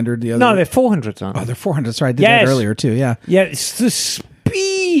a standard. The other, No, they're 400s, aren't they? Oh, they're 400s. Sorry, I did that earlier too. Yeah. Yeah, it's the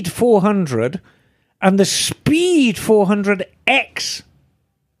Speed 400 and the Speed 400X.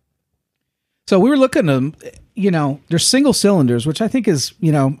 So we were looking at them, they're single cylinders, which I think is,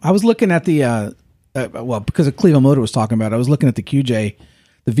 I was looking at the, because of Cleveland Motor was talking about it, I was looking at the QJ,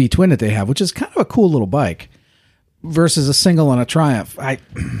 the V-twin that they have, which is kind of a cool little bike versus a single on a Triumph.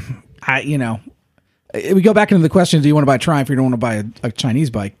 We go back into the question, do you want to buy a Triumph or you don't want to buy a Chinese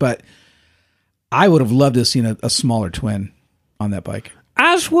bike? But I would have loved to have seen a smaller twin on that bike.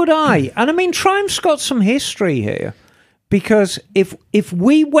 As would I. And I mean, Triumph's got some history here. Because if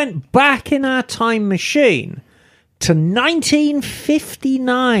we went back in our time machine to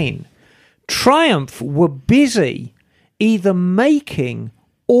 1959, Triumph were busy either making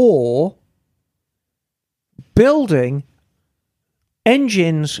or building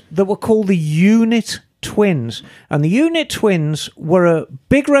engines that were called the unit twins. And the unit twins were a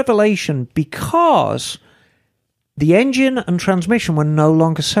big revelation because the engine and transmission were no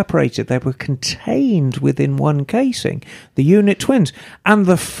longer separated. They were contained within one casing, the unit twins. And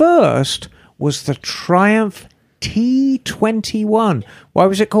the first was the Triumph T21. Why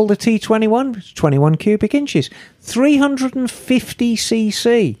was it called a T21? It's 21 cubic inches,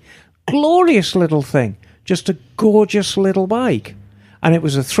 350cc. Glorious little thing. Just a gorgeous little bike. And it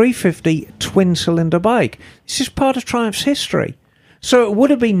was a 350 twin-cylinder bike. This is part of Triumph's history. So it would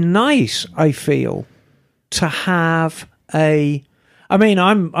have been nice, I feel, to have I'm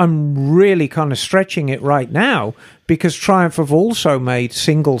really kind of stretching it right now because Triumph have also made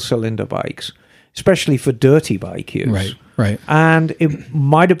single-cylinder bikes, especially for dirty bike use. Right. And it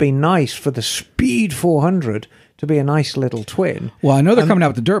might have been nice for the Speed 400 to be a nice little twin. Well, I know they're coming out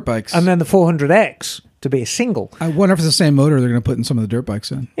with the dirt bikes. And then the 400X to be a single. I wonder if it's the same motor they're going to put in some of the dirt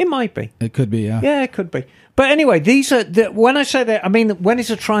bikes in. It might be. It could be, yeah. Yeah, it could be. But anyway, these are when I say that, I mean, when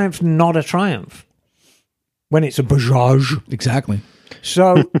is a Triumph not a Triumph? When it's a Bajaj. Exactly.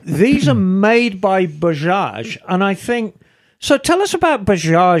 So these are made by Bajaj, and I think... So tell us about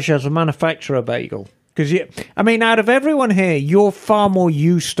Bajaj as a manufacturer, Bagel. Because, out of everyone here, you're far more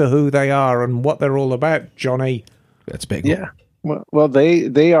used to who they are and what they're all about, Johnny. That's Bagel. Yeah. Well,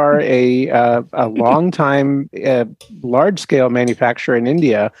 they are a long time, large scale manufacturer in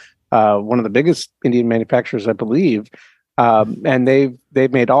India, one of the biggest Indian manufacturers, I believe. And they've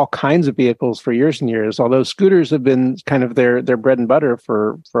made all kinds of vehicles for years and years. Although scooters have been kind of their bread and butter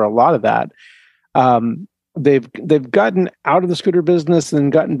for a lot of that. They've gotten out of the scooter business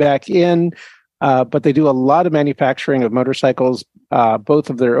and gotten back in, but they do a lot of manufacturing of motorcycles,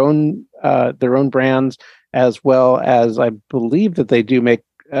 both of their own brands, as well as I believe that they do do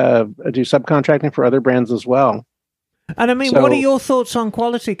subcontracting for other brands as well. And I mean, what are your thoughts on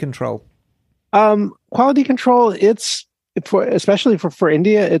quality control? Quality control, especially for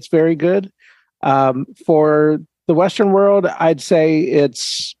India, it's very good. For the Western world, I'd say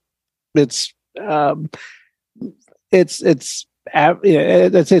it's acceptable.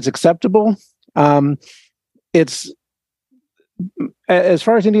 It's as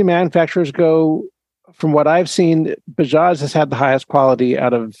far as Indian manufacturers go, from what I've seen, Bajaj has had the highest quality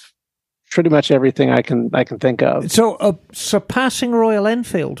out of pretty much everything I can think of. So, surpassing Royal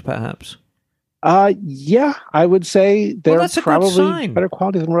Enfield, perhaps. Yeah, I would say they're probably better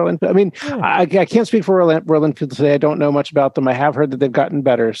quality than Royal Enfield. I mean, I can't speak for Royal Enfield today. I don't know much about them. I have heard that they've gotten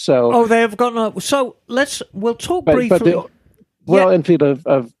better. So, they have gotten. So we'll talk briefly. But the Royal Enfield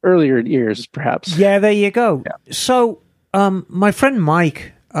of earlier years, perhaps. Yeah, there you go. Yeah. So, my friend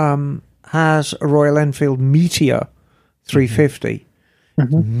Mike has a Royal Enfield Meteor 350,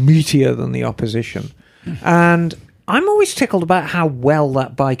 meatier than the opposition, and I'm always tickled about how well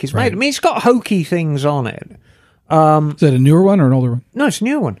that bike is made. Right. I mean, it's got hokey things on it. Is that a newer one or an older one? No, it's a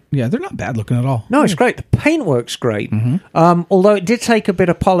new one. Yeah, they're not bad looking at all. No, it's great. The paintwork's great. Although it did take a bit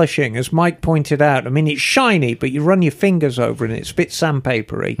of polishing, as Mike pointed out. I mean, it's shiny, but you run your fingers over it and it's a bit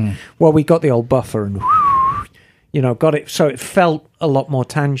sandpapery. Well, we got the old buffer and, got it so it felt a lot more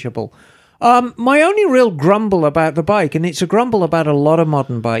tangible. My only real grumble about the bike, and it's a grumble about a lot of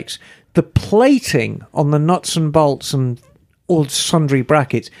modern bikes, the plating on the nuts and bolts and all sundry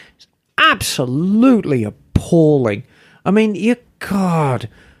brackets is absolutely appalling. I mean, I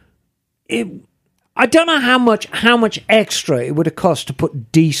don't know how much extra it would have cost to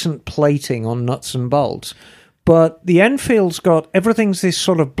put decent plating on nuts and bolts, but the Enfield's got everything's this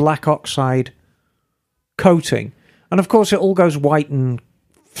sort of black oxide coating, and of course it all goes white and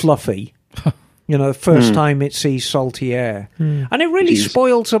fluffy. The first time it sees salty air, and it really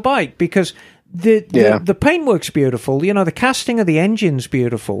spoils a bike because the paintwork's beautiful. The casting of the engine's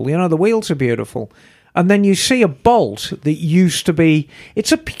beautiful. The wheels are beautiful. And then you see a bolt that used to be...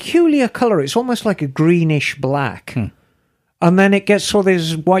 It's a peculiar colour. It's almost like a greenish black. And then it gets all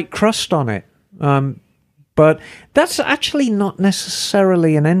this white crust on it. But that's actually not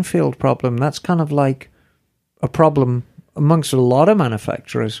necessarily an Enfield problem. That's kind of like a problem amongst a lot of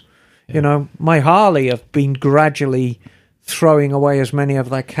manufacturers. Yeah. My Harley have been gradually throwing away as many of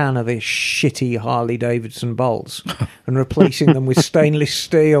they can of these shitty Harley-Davidson bolts and replacing them with stainless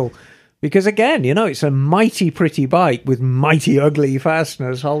steel. Because, again, it's a mighty pretty bike with mighty ugly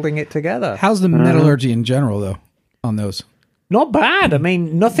fasteners holding it together. How's the metallurgy in general, though, on those? Not bad. I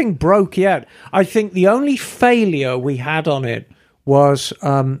mean, nothing broke yet. I think the only failure we had on it was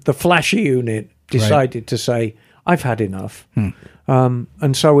the flasher unit decided to say, I've had enough.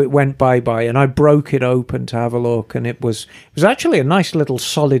 And so it went bye-bye, and I broke it open to have a look, and it was actually a nice little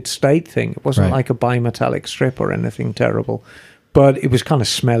solid-state thing. It wasn't like a bimetallic strip or anything terrible. But it was kind of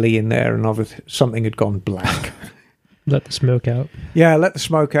smelly in there, and obviously something had gone black. Let the smoke out. Yeah, let the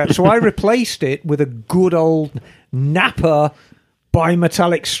smoke out. So I replaced it with a good old Napa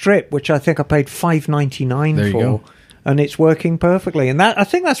bimetallic strip, which I think I paid $5.99 for. Go. And it's working perfectly. And I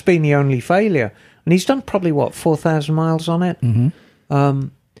think that's been the only failure. And he's done probably, 4,000 miles on it?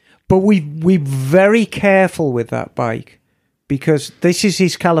 But we're very careful with that bike because this is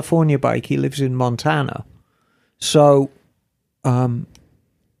his California bike. He lives in Montana. So...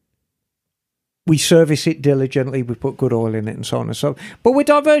 we service it diligently, we put good oil in it and so on and so on. But we're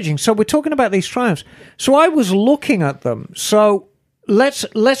diverging. So we're talking about these Triumphs. So I was looking at them. So let's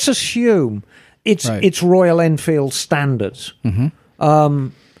assume it's Royal Enfield standards.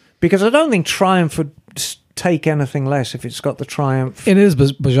 Because I don't think Triumph would take anything less if it's got the Triumph. It is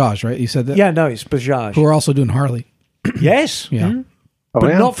Bajaj, right? You said that? Yeah, no, it's Bajaj. Who are also doing Harley. Yes. Yeah.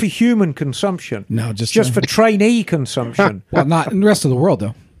 But not for human consumption. No, just for trainee consumption. Well, not in the rest of the world,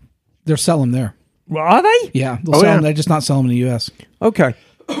 though. They're selling there. Are they? Yeah, they'll sell them. They just not sell them in the U.S. Okay.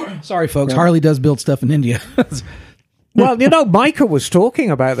 Sorry, folks. Yeah. Harley does build stuff in India. Well, Micah was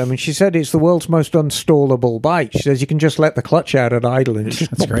talking about them, and she said it's the world's most unstallable bike. She says you can just let the clutch out at idle, and it's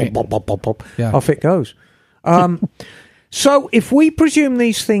just that's great. Pop, pop, pop, pop, yeah. Off it goes. So if we presume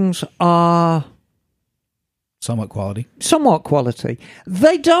these things are... Somewhat quality.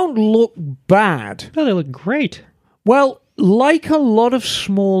 They don't look bad. No, they look great. Well, like a lot of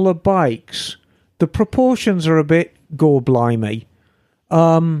smaller bikes, the proportions are a bit gore-blimey.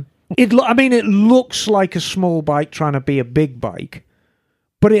 It looks like a small bike trying to be a big bike,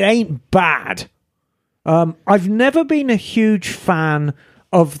 but it ain't bad. I've never been a huge fan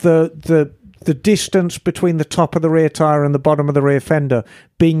of the distance between the top of the rear tyre and the bottom of the rear fender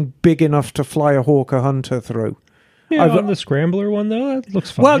being big enough to fly a Hawker Hunter through. Yeah, on the Scrambler one, though, that looks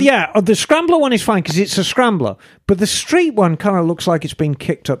fine. Well, yeah, the Scrambler one is fine because it's a Scrambler, but the street one kind of looks like it's been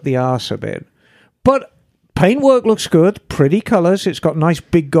kicked up the arse a bit. But paintwork looks good, pretty colours, it's got nice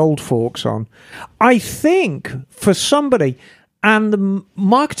big gold forks on. I think for somebody, and the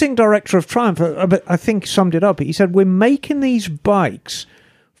marketing director of Triumph, I think summed it up, he said, we're making these bikes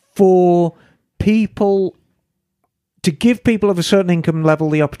for people, to give people of a certain income level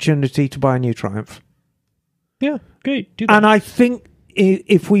the opportunity to buy a new Triumph. Yeah, great. Do that. And I think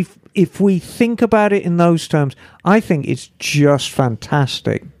if we think about it in those terms, I think it's just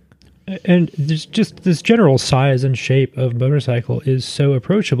fantastic. And there's just this general size and shape of motorcycle is so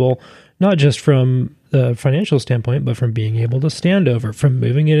approachable, not just from the financial standpoint, but from being able to stand over, from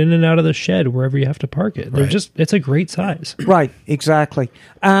moving it in and out of the shed wherever you have to park it. They're it's a great size. Right, exactly.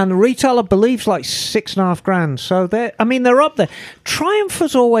 And retailer believes like $6,500. So they're up there. Triumph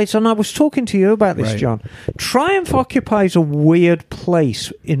has always, and I was talking to you about this, John. Triumph occupies a weird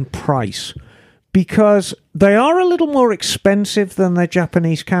place in price because they are a little more expensive than their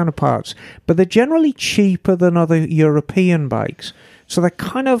Japanese counterparts, but they're generally cheaper than other European bikes. So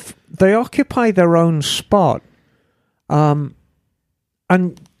they occupy their own spot. And,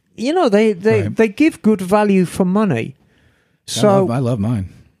 they give good value for money. So I love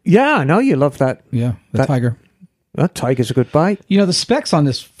mine. Yeah, I know you love that. Yeah, the Tiger. That Tiger's a good bike. The specs on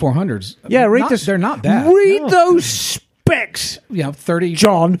this 400s. Yeah, they're not bad. Read those specs. 30,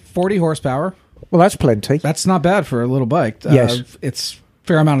 John, 40 horsepower. Well, that's plenty. That's not bad for a little bike. Yes. It's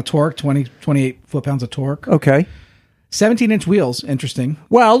fair amount of torque, 28 foot-pounds of torque. Okay. 17-inch wheels, interesting.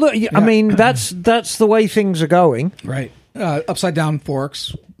 Well, look, I mean, that's the way things are going. Right. Upside-down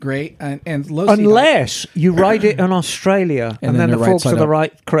forks, great. And low Unless you ride it in Australia, and then the forks are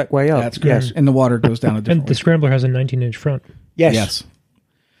the correct way up. That's correct. Yes. And the water goes down a different And the Scrambler has a 19-inch front. Yes.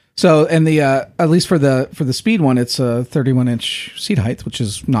 So, and the at least for the speed one, it's a 31-inch seat height, which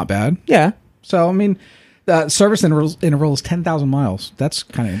is not bad. Yeah. So, I mean, service interval is 10,000 miles. That's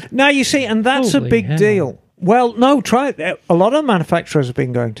kind of... Now, you see, and that's a big deal. Well, no, try it. A lot of manufacturers have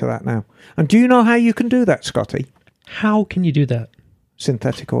been going to that now. And do you know how you can do that, Scotty? How can you do that?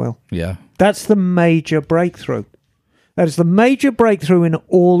 Synthetic oil. Yeah. That's the major breakthrough. That is the major breakthrough in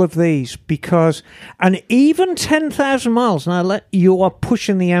all of these because, and even 10,000 miles, now you are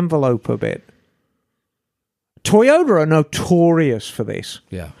pushing the envelope a bit. Toyota are notorious for this.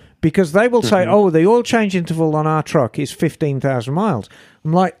 Yeah. Because they will say, the oil change interval on our truck is 15,000 miles.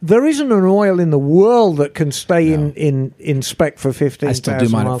 I'm like, there isn't an oil in the world that can stay in spec for 15,000 miles. I still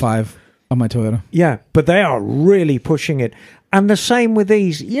do mine at 5 on my Toyota. Yeah, but they are really pushing it. And the same with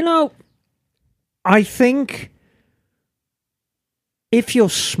these. I think if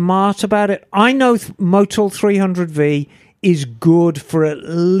you're smart about it, I know Motul 300V is good for at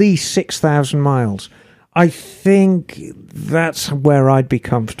least 6,000 miles. I think that's where I'd be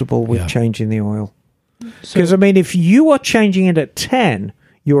comfortable with changing the oil. Because, if you are changing it at 10,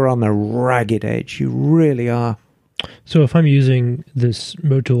 you're on the ragged edge. You really are. So if I'm using this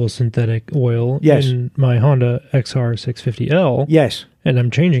Motul synthetic oil in my Honda XR 650L, yes, and I'm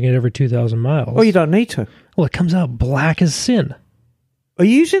changing it every 2,000 miles. Oh, you don't need to. Well, it comes out black as sin. Are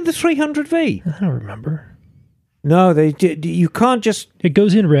you using the 300V? I don't remember. No, you can't just... It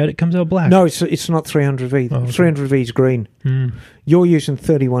goes in red, it comes out black. No, it's not 300V. Oh, okay. 300V is green. You're using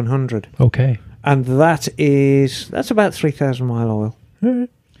 3100. Okay. And that's about 3,000 mile oil. All right.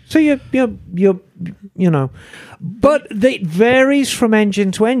 So but it varies from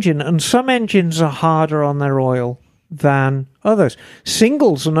engine to engine, and some engines are harder on their oil than others.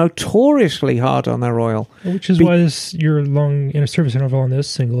 Singles are notoriously hard on their oil, which is why your long service interval on this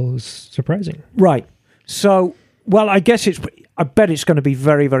single is surprising. Right. So, well, I bet it's going to be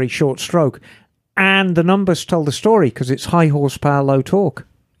very, very short stroke, and the numbers tell the story because it's high horsepower, low torque.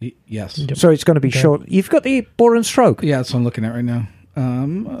 Yes. Yep. So it's going to be short. You've got the bore and stroke. Yeah, that's what I'm looking at right now.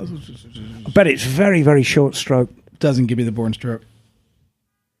 I bet it's very, very short stroke. Doesn't give you the bore and stroke.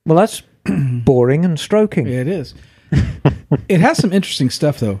 Well, that's boring and stroking. It is. It has some interesting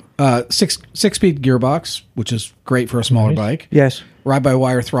stuff, though. Six-speed gearbox, which is great for a smaller bike. Yes.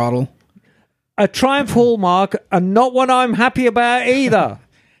 Ride-by-wire throttle. A Triumph hallmark, and not one I'm happy about either.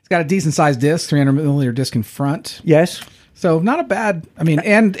 It's got a decent-sized disc, 300-millimeter disc in front. Yes. So not a bad...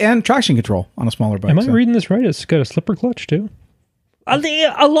 and traction control on a smaller bike. Am I reading this right? It's got a slipper clutch, too?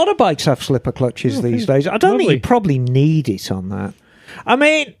 A lot of bikes have slipper clutches these days. I don't think you probably need it on that.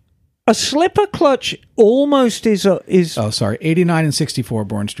 A slipper clutch almost is... Oh, sorry. 89 and 64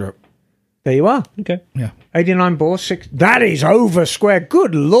 bore and stroke. There you are. Okay. Yeah. 89 bore, 6... That is over square.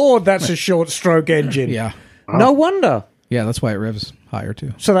 Good Lord, that's a short stroke engine. Yeah. No wonder. Yeah, that's why it revs higher,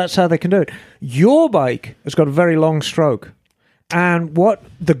 too. So that's how they can do it. Your bike has got a very long stroke. And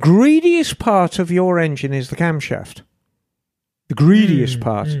the greediest part of your engine is the camshaft. The greediest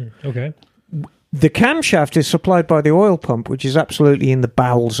part. Okay. The camshaft is supplied by the oil pump, which is absolutely in the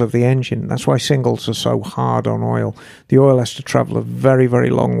bowels of the engine. That's why singles are so hard on oil. The oil has to travel a very, very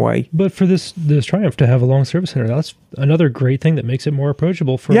long way. But for this Triumph to have a long service center, that's another great thing that makes it more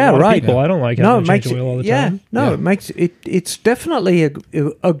approachable for a lot of people. Yeah. I don't like having to change oil all the time. It makes it's definitely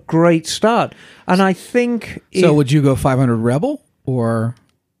a great start. And I think... So would you go 500 Rebel or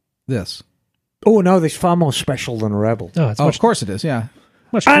this? Oh, no, this is far more special than a Rebel. Oh, of course it is, yeah.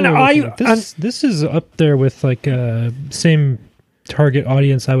 This is up there with same target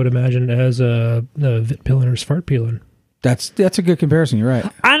audience, I would imagine, as a Vitpillen or Svartpillen. That's a good comparison. You're right.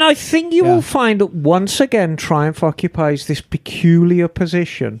 And I think you will find that once again, Triumph occupies this peculiar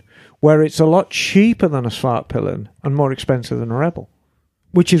position where it's a lot cheaper than a Svartpillen and more expensive than a Rebel,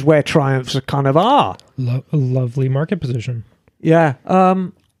 which is where Triumphs kind of are. A lovely market position. Yeah.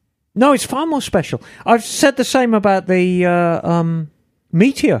 No, it's far more special. I've said the same about the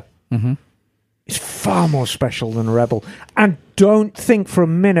Meteor. Mm-hmm. It's far more special than a Rebel. And don't think for a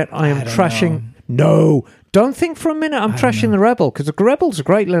minute I am trashing... No, don't think for a minute I'm trashing the Rebel, because the Rebel's a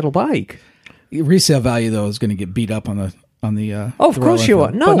great little bike. Resale value, though, is going to get beat up on the of course you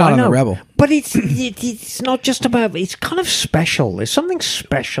are. No, but not I know. on the Rebel. But it's not just about... It's kind of special. There's something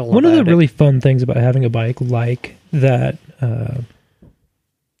special One about of the really fun things about having a bike like that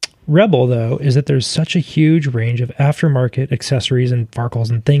Rebel, though, is that there's such a huge range of aftermarket accessories and farkles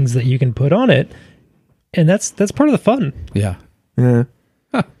and things that you can put on it. And that's part of the fun. Yeah. Yeah.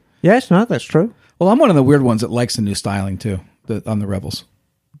 Huh. Yes, no, that's true. Well, I'm one of the weird ones that likes the new styling, too, on the Rebels.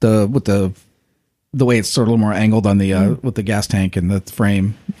 With the way it's sort of a little more angled on the with the gas tank and the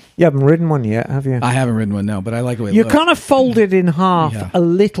frame. You haven't ridden one yet, have you? I haven't ridden one, no, but I like the way it You're looks. kind of folded in half a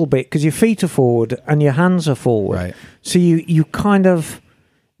little bit because your feet are forward and your hands are forward. Right. So you're kind of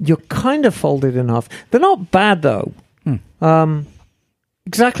folded in half. They're not bad though.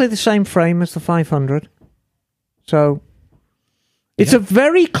 Exactly the same frame as the 500. So it's a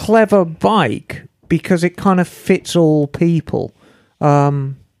very clever bike because it kind of fits all people.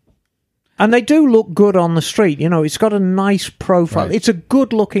 And they do look good on the street. You know, it's got a nice profile. Right. It's a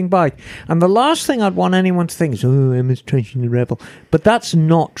good-looking bike. And the last thing I'd want anyone to think is, oh, Emma's trashing the Rebel. But that's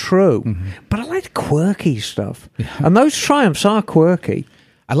not true. Mm-hmm. But I like quirky stuff. Yeah. And those Triumphs are quirky.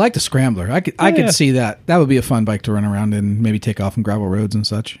 I like the Scrambler. I could see that. That would be a fun bike to run around and maybe take off on gravel roads and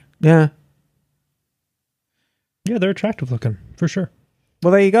such. Yeah. Yeah, they're attractive looking, for sure.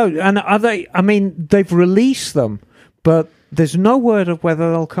 Well, there you go. And are they? I mean, they've released them, but there's no word of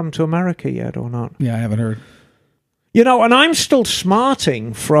whether they'll come to America yet or not. Yeah, I haven't heard. You know, and I'm still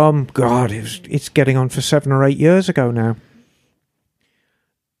smarting from, God, it's getting on for 7 or 8 years ago now.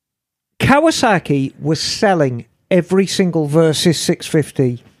 Kawasaki was selling every single Versys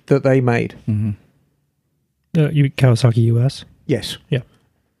 650 that they made. Mm-hmm. You Kawasaki US? Yes. Yeah.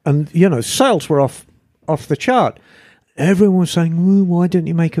 And, you know, sales were off the chart. Everyone was saying, well, why didn't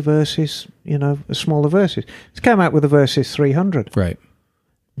you make a Versys, you know, a smaller Versys? It came out with a Versys 300. Right.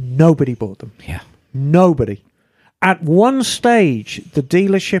 Nobody bought them. Yeah. Nobody. At one stage, the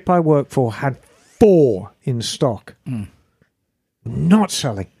dealership I worked for had 4 in stock. Not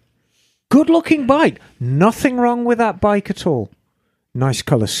selling. Good-looking bike. Nothing wrong with that bike at all. Nice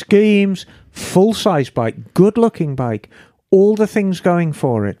colour schemes, full-size bike, good-looking bike. All the things going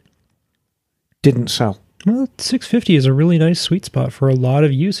for it. Didn't sell. Well, 650 is a really nice sweet spot for a lot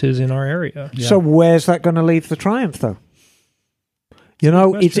of uses in our area. Yeah. So where's that going to leave the Triumph, though? You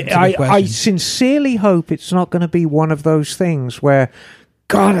know, I sincerely hope it's not going to be one of those things where,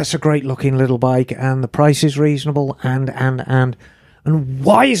 God, that's a great-looking little bike, and the price is reasonable, and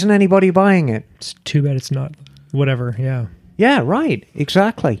why isn't anybody buying it? It's too bad it's not. Whatever, yeah. Yeah, right,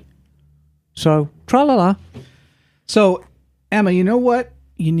 exactly. So, tra-la-la. So, Emma, you know what?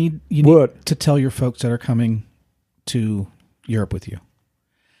 You need to tell your folks that are coming to Europe with you.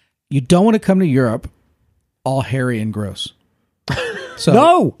 You don't want to come to Europe all hairy and gross. So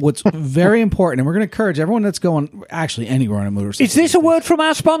no! What's very important, and we're going to encourage everyone that's going, actually anywhere on a motorcycle. Is this a word from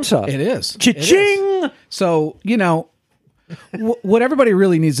our sponsor? It is. Cha-ching! It is. So, you know, what everybody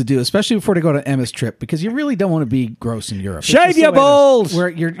really needs to do, especially before they go to Emma's trip, because you really don't want to be gross in Europe. Shave your balls! Where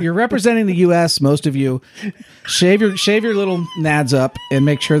you're representing the U.S., most of you. Shave your little nads up and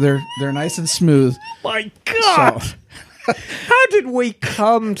make sure they're nice and smooth. My God! So, how did we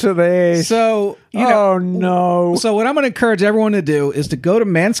come to this? So, you know, oh, no. So what I'm going to encourage everyone to do is to go to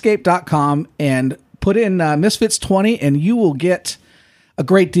manscaped.com and put in Misfits 20, and you will get a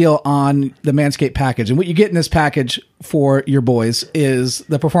great deal on the Manscaped package. And what you get in this package for your boys is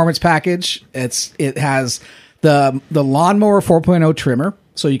the performance package. It has the Lawnmower 4.0 trimmer,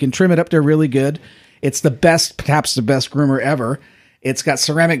 so you can trim it up there really good. It's the best, perhaps the best groomer ever. It's got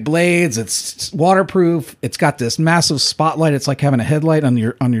ceramic blades. It's waterproof. It's got this massive spotlight. It's like having a headlight on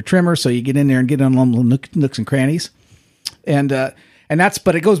your trimmer, so you get in there and get on little nooks and crannies. And that's,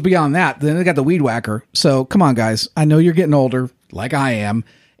 but it goes beyond that. Then they got the weed whacker. So come on, guys. I know you're getting older, like I am,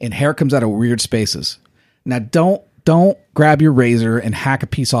 and hair comes out of weird spaces. Now, don't grab your razor and hack a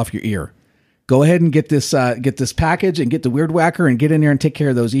piece off your ear. Go ahead and get this package and get the weird whacker and get in there and take care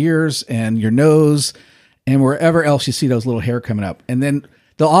of those ears and your nose and wherever else you see those little hair coming up. And then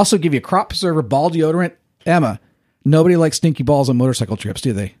they'll also give you a crop preserver, ball deodorant. Emma, nobody likes stinky balls on motorcycle trips,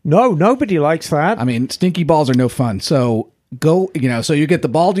 do they? No, nobody likes that. I mean, stinky balls are no fun. So go, so you get the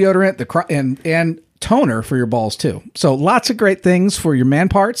ball deodorant, and toner for your balls too. So lots of great things for your man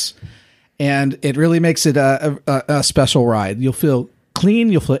parts, and it really makes it a special ride. You'll feel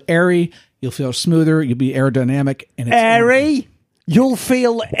clean, you'll feel airy, you'll feel smoother, you'll be aerodynamic, and it's airy. You'll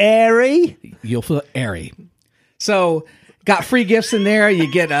feel airy. You'll feel airy. So, got free gifts in there.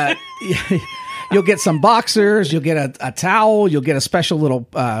 You get you'll get some boxers. You'll get a towel. You'll get a special little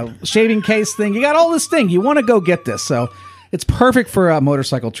shaving case thing. You got all this thing. You want to go get this. So, it's perfect for a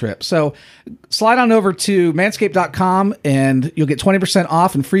motorcycle trip. So, slide on over to manscaped.com and you'll get 20%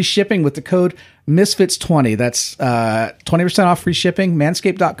 off and free shipping with the code Misfits20. That's 20% off free shipping.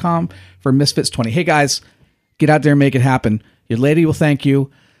 Manscaped.com for Misfits20. Hey, guys, get out there and make it happen. Your lady will thank you.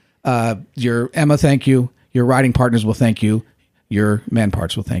 Your Emma, thank you. Your riding partners will thank you. Your man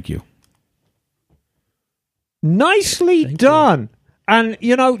parts will thank you. Nicely done. And,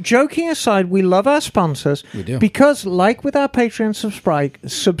 joking aside, we love our sponsors. We do. Because, like with our Patreon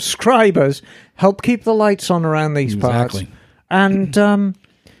subscribers, help keep the lights on around these parts. And,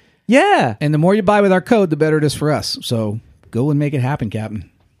 yeah. And the more you buy with our code, the better it is for us. So go and make it happen, Captain.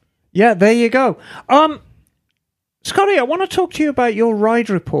 Yeah, there you go. Scotty, I want to talk to you about your ride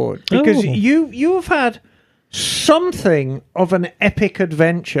report. Because you have had something of an epic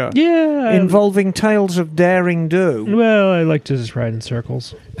adventure involving tales of daring do. Well, I like to just ride in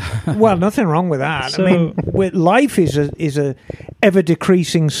circles. Well, nothing wrong with that. I mean, life is a ever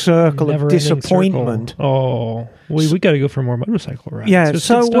decreasing circle of disappointment. Circle. Oh, we got to go for more motorcycle rides. Yeah, there's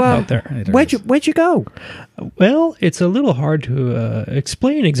good stuff out there. Where'd you go? Well, it's a little hard to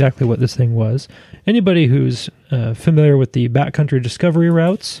explain exactly what this thing was. Anybody who's familiar with the backcountry discovery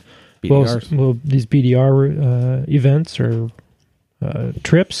routes, well, these BDR events or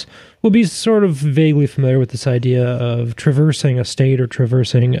trips will be sort of vaguely familiar with this idea of traversing a state or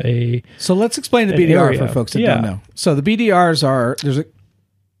traversing a. So let's explain the BDR area for folks that don't know. So the BDRs are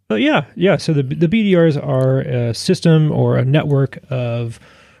So the BDRs are a system or a network of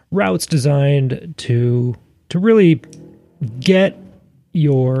routes designed to really get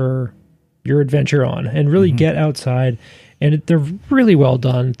your adventure on and really get outside. And they're really well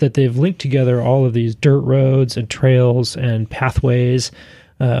done that they've linked together all of these dirt roads and trails and pathways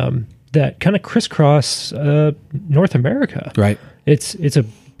that kind of crisscross North America. Right. It's a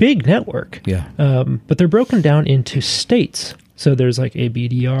big network. Yeah. But they're broken down into states. So there's like a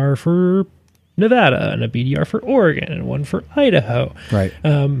BDR for Nevada and a BDR for Oregon and one for Idaho. Right.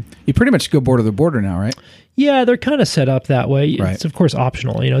 You pretty much go border to border now, right? Yeah, they're kind of set up that way. Right. It's of course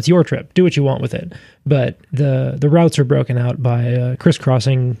optional. It's your trip. Do what you want with it. But the routes are broken out by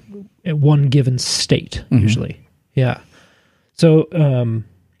crisscrossing one given state usually. Yeah. So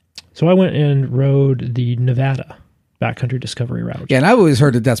I went and rode the Nevada backcountry discovery route. Yeah, and I've always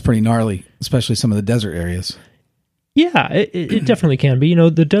heard that that's pretty gnarly, especially some of the desert areas. Yeah, it definitely can be.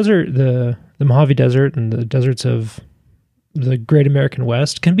 The desert, the Mojave Desert and the deserts of the Great American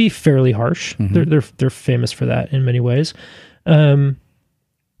West can be fairly harsh. They're famous for that in many ways.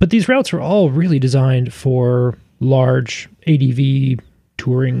 But these routes are all really designed for large ADV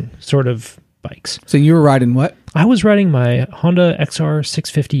touring sort of bikes. So you were riding what? I was riding my Honda XR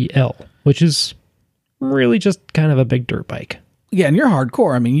 650L, which is really just kind of a big dirt bike. Yeah, and you're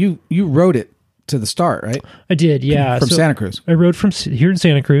hardcore. I mean, you rode it to the start, right? I did, yeah. From Santa Cruz. I rode from here in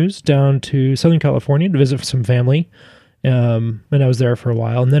Santa Cruz down to Southern California to visit some family. And I was there for a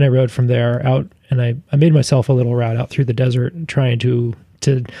while. And then I rode from there out, and I made myself a little route out through the desert trying to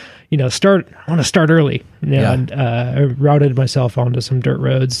start. I want to start early. And I routed myself onto some dirt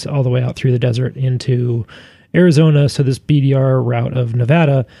roads all the way out through the desert into Arizona. So this BDR route of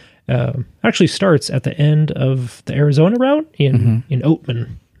Nevada actually starts at the end of the Arizona route in Oatman.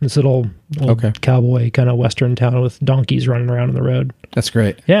 This little cowboy kind of western town with donkeys running around on the road. That's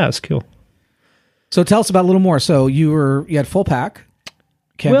great. Yeah, it's cool. So tell us about a little more. So you had full pack,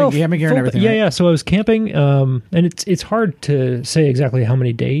 camping gear and everything. Yeah, right? yeah. So I was camping, and it's hard to say exactly how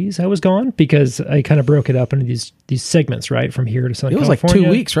many days I was gone because I kind of broke it up into these segments, right, from here to Southern California. It was like 2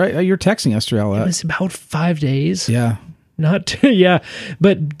 weeks, right? You're texting us through all that. It was about 5 days. Yeah. But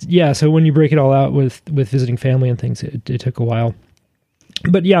yeah. So when you break it all out with visiting family and things, it took a while.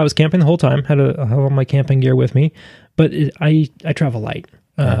 But yeah, I was camping the whole time. Had all my camping gear with me, but I travel light.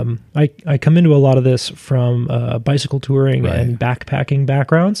 I come into a lot of this from bicycle touring and backpacking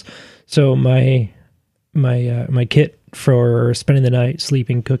backgrounds. So my kit for spending the night,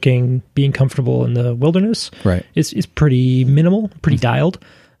 sleeping, cooking, being comfortable in the wilderness, is pretty minimal, pretty dialed.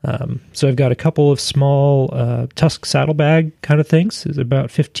 So I've got a couple of small tusk saddlebag kind of things. It's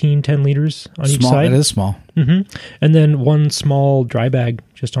about 10 liters on each side. It is small. Mm-hmm. And then one small dry bag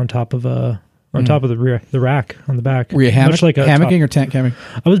just on top of the rack on the back. Were you hammocking or tent camping?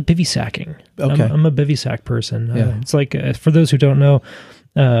 I was bivy sacking. Okay. I'm a bivy sack person. Yeah. It's like, for those who don't know,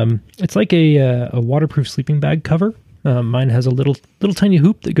 it's like a waterproof sleeping bag cover. Mine has a little tiny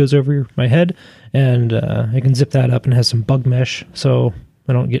hoop that goes over my head, and I can zip that up, and it has some bug mesh, so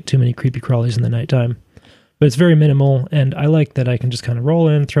I don't get too many creepy crawlies in the nighttime. But it's very minimal, and I like that I can just kind of roll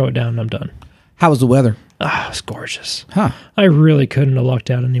in, throw it down, and I'm done. How was the weather? It's gorgeous. Huh. I really couldn't have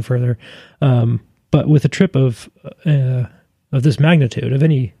lucked out any further. But with a trip of this magnitude, of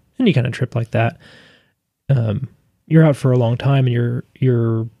any kind of trip like that, you're out for a long time,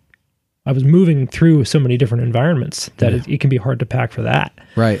 and I was moving through so many different environments that it can be hard to pack for that.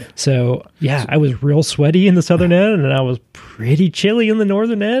 Right. So, yeah, I was real sweaty in the southern end, and I was pretty chilly in the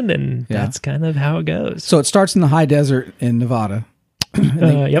northern end, and that's kind of how it goes. So it starts in the high desert in Nevada.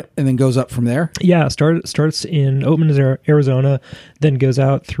 And then goes up from there? Yeah, starts in Oatman, Arizona, then goes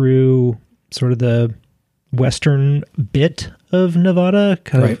out through sort of the western bit of Nevada,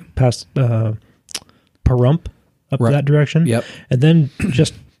 kind of past Pahrump, up that direction. Yep. And then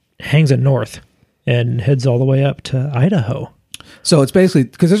just hangs it north and heads all the way up to Idaho. So it's basically,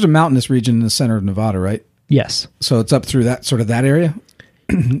 because there's a mountainous region in the center of Nevada, right? Yes. So it's up through that area?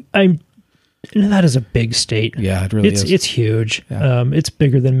 That is a big state. Yeah, it really is. It's huge. Yeah. It's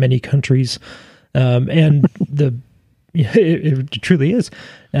bigger than many countries. And it truly is.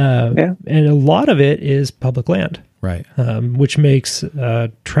 And a lot of it is public land. Right. Which makes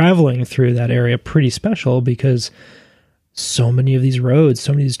traveling through that area pretty special, because so many of these roads,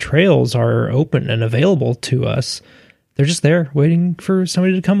 so many of these trails are open and available to us. They're just there waiting for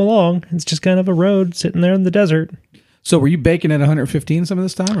somebody to come along. It's just kind of a road sitting there in the desert. So were you baking at 115 some of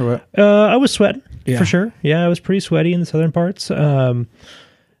this time, or what? I was sweating, for sure. Yeah, I was pretty sweaty in the southern parts.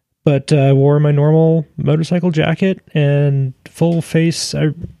 But I wore my normal motorcycle jacket and full face. I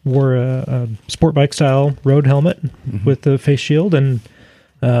wore a sport bike style road helmet with the face shield, and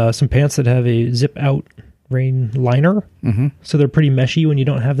some pants that have a zip out rain liner. So they're pretty meshy when you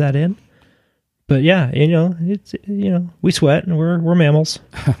don't have that in. But yeah, we sweat, and we're mammals.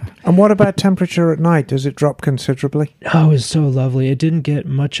 And what about temperature at night? Does it drop considerably? Oh, it was so lovely. It didn't get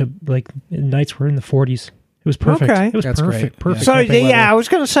much of, nights were in the 40s. It was perfect. Okay. It was That's perfect. great. Perfect. So weather. I was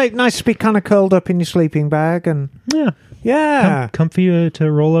going to say, nice to be kind of curled up in your sleeping bag, and comfy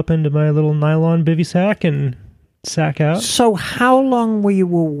to roll up into my little nylon bivy sack and sack out. So how long were you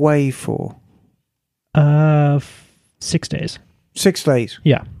away for? 6 days. 6 days.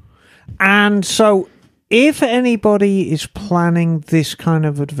 Yeah. And so, if anybody is planning this kind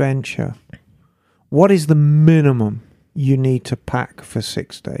of adventure, what is the minimum you need to pack for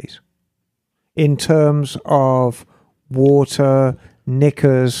 6 days? In terms of water,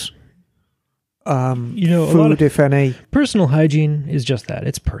 knickers, food, if any. Personal hygiene is just that.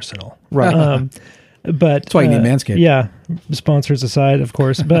 It's personal. Right. But that's why you need Manscaped. Yeah. Sponsors aside, of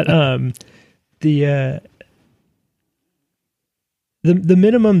course. But The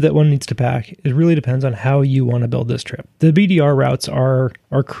minimum that one needs to pack, it really depends on how you want to build this trip. The BDR routes are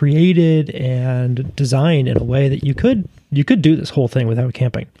created and designed in a way that you could do this whole thing without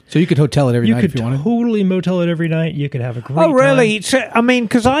camping. So you could hotel it every night if you wanted? You could totally motel it every night. You could have a great time. Oh, really?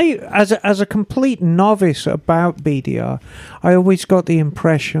 Because as a complete novice about BDR, I always got the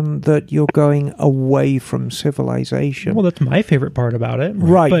impression that you're going away from civilization. Well, that's my favorite part about it.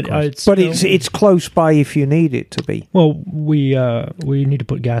 Right. But it's close by if you need it to be. Well, we need to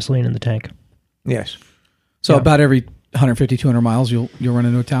put gasoline in the tank. Yes. So about every 150, 200 miles, you'll run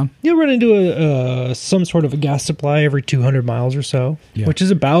into a town? You'll run into some sort of a gas supply every 200 miles or so, which is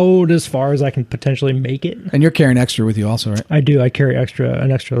about as far as I can potentially make it. And you're carrying extra with you also, right? I do. I carry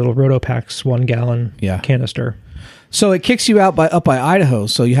an extra little Rotopax 1 gallon canister. So it kicks you out up by Idaho,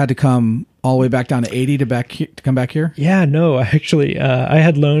 so you had to come all the way back down to 80 to come back here? Yeah, no, actually, I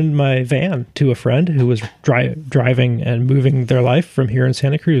had loaned my van to a friend who was driving and moving their life from here in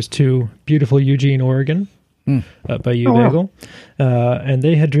Santa Cruz to beautiful Eugene, Oregon. Up by Ubagle, and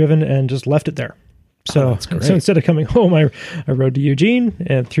they had driven and just left it there. So instead of coming home, I rode to Eugene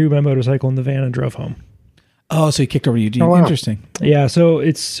and threw my motorcycle in the van and drove home. Oh, so you kicked over to Eugene. Oh, wow. Interesting. Yeah, so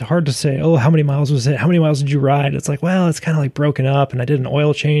it's hard to say, how many miles was it? How many miles did you ride? It's like, well, it's kind of like broken up, and I did an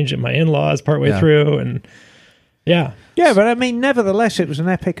oil change at my in-laws partway through, and yeah. Yeah, but I mean, nevertheless, it was an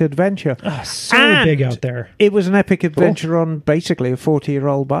epic adventure. So big out there. It was an epic adventure on basically a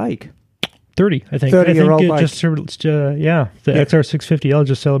 40-year-old bike. 30, I think. 30-year-old bike. The XR650L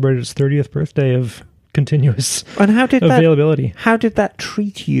just celebrated its 30th birthday of continuous availability. How did that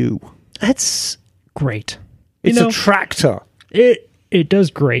treat you? That's great. It's a tractor. It does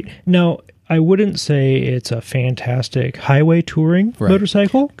great. Now, I wouldn't say it's a fantastic highway touring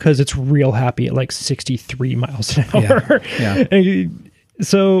motorcycle because it's real happy at like 63 miles an hour. Yeah.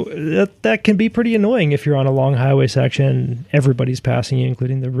 So that can be pretty annoying if you're on a long highway section. Everybody's passing you,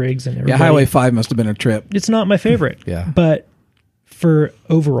 including the rigs and everybody. Yeah, Highway 5 must have been a trip. It's not my favorite. Yeah. But for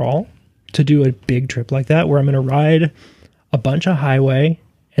overall, to do a big trip like that, where I'm going to ride a bunch of highway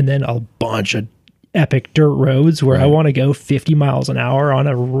and then a bunch of epic dirt roads where I want to go 50 miles an hour on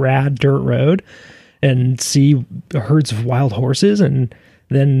a rad dirt road and see herds of wild horses, and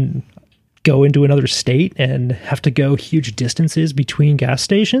then go into another state and have to go huge distances between gas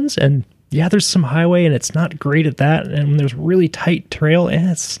stations. And yeah, there's some highway and it's not great at that. And when there's really tight trail, and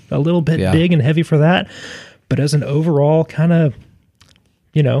it's a little bit big and heavy for that. But as an overall kind of,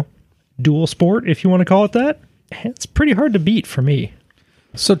 dual sport, if you want to call it that, it's pretty hard to beat for me.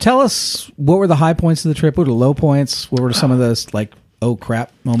 So tell us, what were the high points of the trip? What were the low points? What were some of those oh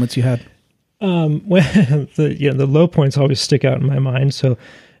crap moments you had? Well, the low points always stick out in my mind. So,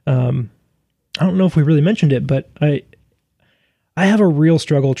 I don't know if we really mentioned it, but I have a real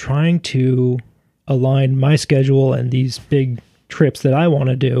struggle trying to align my schedule and these big trips that I want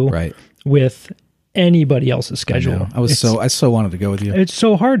to do with anybody else's schedule. I so wanted to go with you. It's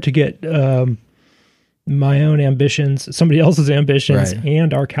so hard to get my own ambitions, somebody else's ambitions,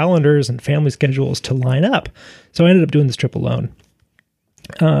 and our calendars and family schedules to line up. So I ended up doing this trip alone.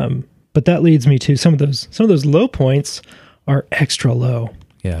 But that leads me to some of those low points are extra low.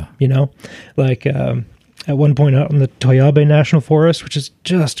 Yeah. At one point out in the Toyabe National Forest, which is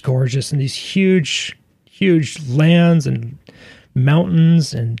just gorgeous, and these huge, huge lands and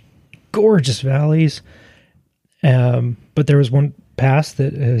mountains and gorgeous valleys. But there was one pass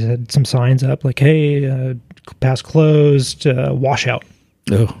that had some signs up like, hey, pass closed, washout.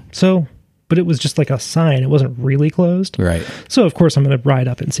 Oh. So, but it was just like a sign. It wasn't really closed. Right. So, of course, I'm going to ride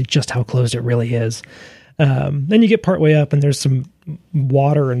up and see just how closed it really is. Then you get partway up and there's some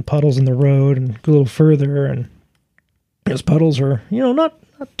water and puddles in the road, and go a little further, and those puddles are, not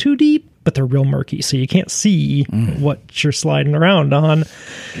too deep, but they're real murky. So you can't see what you're sliding around on.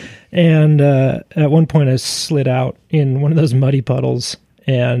 And at one point I slid out in one of those muddy puddles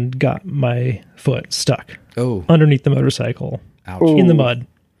and got my foot stuck underneath the motorcycle. Ouch. In the mud.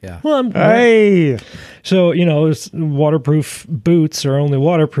 Yeah. Well, so, waterproof boots are only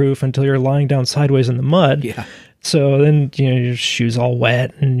waterproof until you're lying down sideways in the mud. Yeah. So then, your shoes all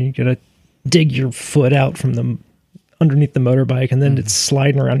wet, and you got to dig your foot out from the underneath the motorbike, and then it's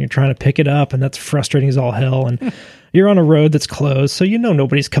sliding around. You're trying to pick it up, and that's frustrating as all hell. And you're on a road that's closed, so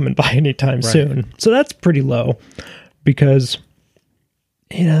nobody's coming by anytime soon. So that's pretty low because,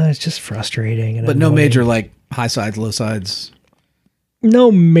 it's just frustrating. And but no major high sides, low sides.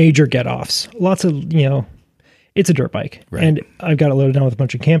 No major get-offs. Lots of, it's a dirt bike. Right. And I've got it loaded down with a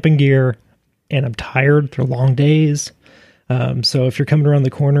bunch of camping gear, and I'm tired. They're long days. So if you're coming around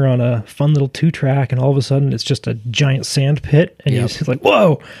the corner on a fun little 2-track and all of a sudden it's just a giant sand pit and you're just like,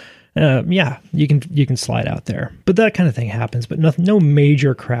 whoa, you can slide out there. But that kind of thing happens, but no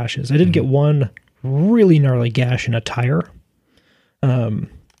major crashes. I did get one really gnarly gash in a tire.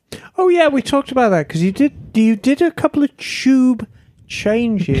 Oh yeah, we talked about that because you did a couple of tube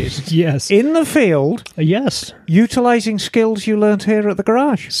changes. Yes. In the field. Yes. Utilizing skills you learned here at the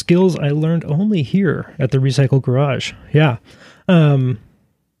garage. Skills I learned only here at the Recycle Garage. Yeah. At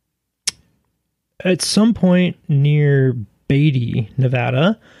some point near Beatty,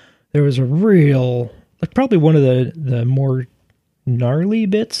 Nevada, there was a real, probably one of the more gnarly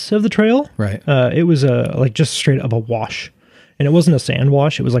bits of the trail. Right. It was just straight up a wash. And it wasn't a sand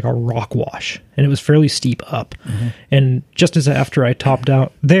wash, it was like a rock wash. And it was fairly steep up. Mm-hmm. And just after I topped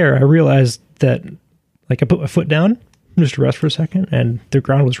out there, I realized that I put my foot down just to rest for a second, and the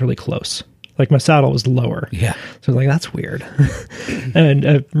ground was really close. My saddle was lower. Yeah. So I was that's weird. And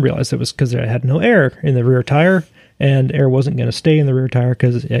I realized it was because I had no air in the rear tire, and air wasn't going to stay in the rear tire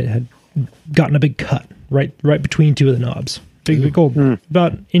because it had gotten a big cut right between two of the knobs. Big old,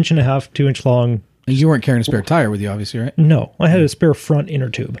 about 1.5 2 inch long. And you weren't carrying a spare tire with you, obviously, right? No, I had a spare front inner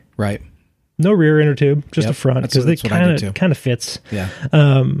tube. Right. No rear inner tube, just a front, because they kind of fits. Yeah.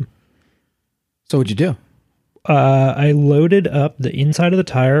 So what'd you do? I loaded up the inside of the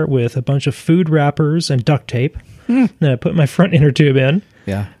tire with a bunch of food wrappers and duct tape. Then I put my front inner tube in.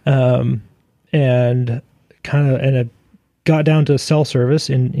 Yeah. And I got down to cell service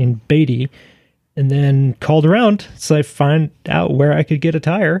in Beatty, and then called around so I find out where I could get a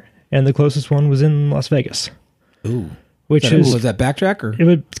tire. And the closest one was in Las Vegas. Ooh. Was that backtrack? Or? It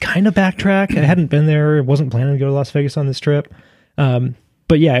would kind of backtrack. I hadn't been there. I wasn't planning to go to Las Vegas on this trip.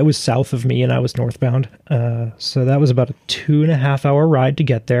 But yeah, it was south of me and I was northbound. So that was about a 2.5 hour ride to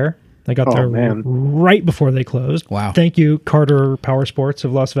get there. I got there right before they closed. Wow. Thank you, Carter Power Sports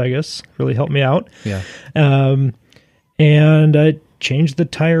of Las Vegas. Really helped me out. Yeah. And I changed the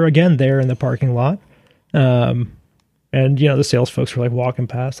tire again there in the parking lot. And, the sales folks were like walking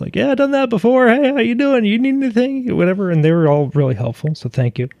past like, yeah, I've done that before. Hey, how you doing? You need anything? Whatever. And they were all really helpful. So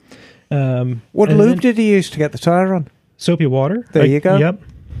thank you. What lube did you use to get the tire on? Soapy water. There you go. Yep.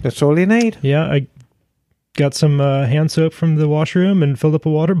 That's all you need. Yeah. I got some hand soap from the washroom and filled up a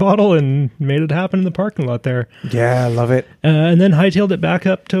water bottle and made it happen in the parking lot there. Yeah, I love it. And then hightailed it back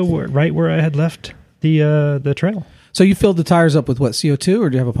up to right where I had left the trail. So you filled the tires up with what, CO2, or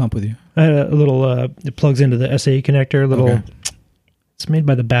do you have a pump with you? I had a little, it plugs into the SAE connector, okay. It's made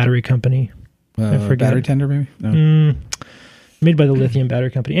by the battery company. I forget. Battery tender, maybe? No. Made by the lithium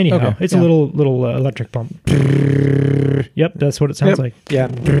battery company. Anyhow, it's a little electric pump. Yep, that's what it sounds like. Yeah.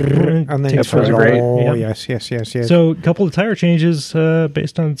 And then that sounds great. Oh, yes. So a couple of tire changes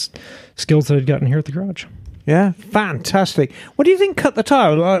based on skills that I'd gotten here at the garage. Yeah, fantastic. What do you think cut the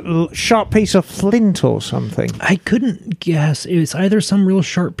tire? A sharp piece of flint or something? I couldn't guess. It was either some real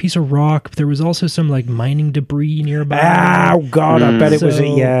sharp piece of rock, but there was also some like mining debris nearby. Oh, God, I bet it was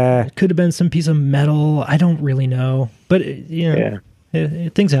It could have been some piece of metal. I don't really know. But,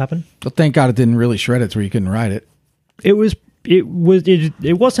 things happen. Well, thank God it didn't really shred it so you couldn't ride it. It wasn't...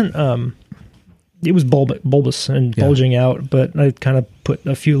 It was bulbous and bulging out, but I kind of put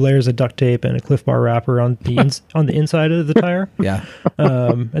a few layers of duct tape and a Cliff Bar wrapper on the on the inside of the tire. Yeah,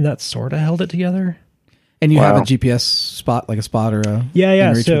 and that sort of held it together. And you have a GPS spot, like a spot or a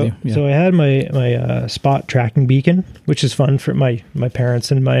So I had my spot tracking beacon, which is fun for my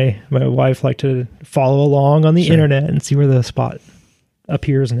parents and my wife like to follow along on the internet and see where the spot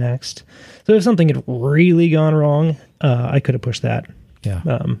appears next. So if something had really gone wrong, I could have pushed that.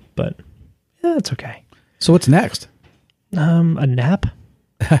 Yeah, but. Yeah, it's okay. So what's next? A nap?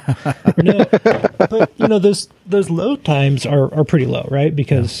 No, but those load times are pretty low, right?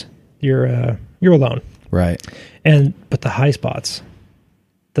 Because you're alone, right? But the high spots,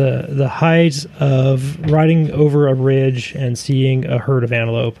 the highs of riding over a ridge and seeing a herd of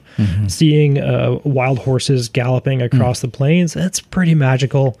antelope, seeing wild horses galloping across the plains, that's pretty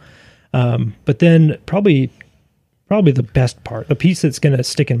magical. But then probably the best part, the piece that's going to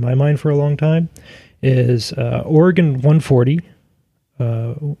stick in my mind for a long time, is Oregon 140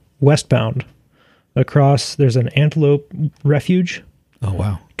 westbound across. There's an antelope refuge. Oh,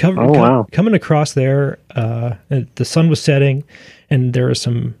 wow. Coming across there, the sun was setting, and there was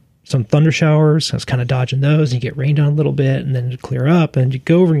some thunder showers. I was kind of dodging those, and you get rained on a little bit, and then it'd clear up, and you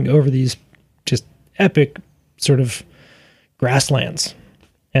go over these just epic sort of grasslands.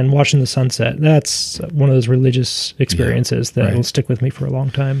 And watching the sunset, that's one of those religious experiences that will stick with me for a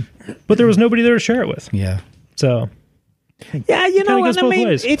long time. But there was nobody there to share it with. Yeah. So. Yeah, and I mean,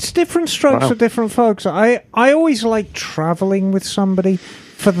 it's different strokes for different folks. I always like traveling with somebody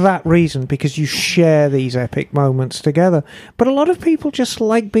for that reason, because you share these epic moments together. But a lot of people just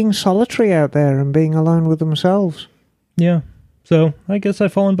like being solitary out there and being alone with themselves. Yeah. So I guess I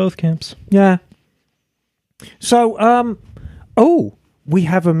fall in both camps. Yeah. So, we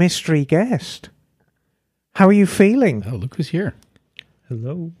have a mystery guest. How are you feeling? Oh, look who's here.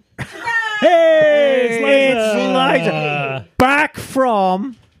 Hello. Hey, it's Liza. Back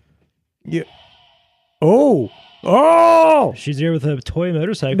from... Oh! She's here with a toy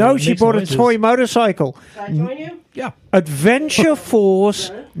motorcycle. No, she bought a toy motorcycle. Can I join you? Yeah. Adventure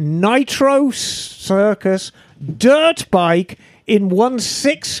Force Nitro Circus dirt bike in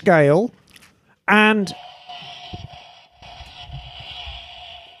 1/6 scale, and...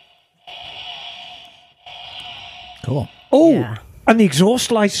 Cool. Oh, yeah. And the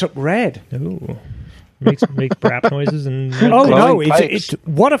exhaust lights up red. Oh, makes brap noises and. Oh no! It's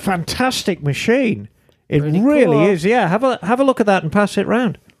what a fantastic machine! It really cool. is. Yeah, have a look at that and pass it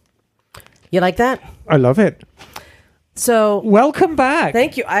round. You like that? I love it. So welcome back.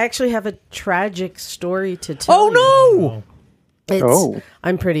 Thank you. I actually have a tragic story to tell. Oh no!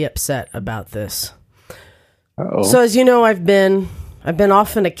 I'm pretty upset about this. Uh-oh. So as you know, I've been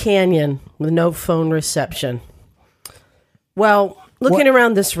off in a canyon with no phone reception. Well, looking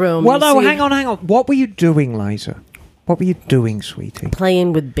around this room... Well, no, hang on. What were you doing, Liza? What were you doing, sweetie?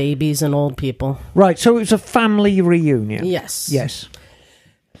 Playing with babies and old people. Right, so it was a family reunion. Yes.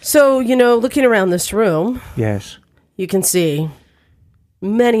 So, looking around this room... Yes. You can see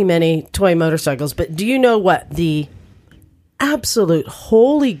many, many toy motorcycles, but do you know what the absolute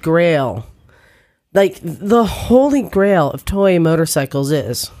holy grail, like the holy grail of toy motorcycles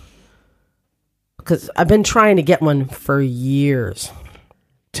is? Because I've been trying to get one for years.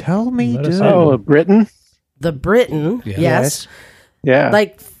 Tell me, dude. Oh, Britain? The Britain, yes. Yeah.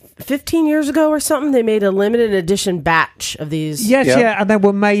 Like 15 years ago or something, they made a limited edition batch of these. Yes, and they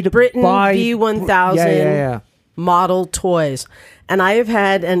were made Britain by... V1000 model toys. And I have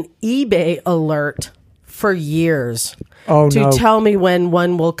had an eBay alert for years Oh, to no. tell me when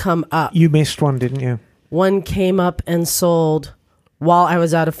one will come up. You missed one, didn't you? One came up and sold while I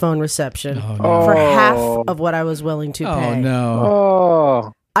was out of phone reception Oh, for half of what I was willing to pay. Oh no!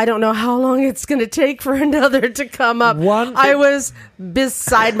 Oh, I don't know how long it's going to take for another to come up. I was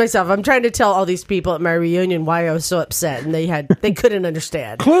beside myself. I'm trying to tell all these people at my reunion why I was so upset, and they couldn't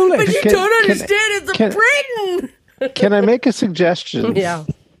understand. Clueless. But you don't understand. It's Britain. can I make a suggestion? Yeah.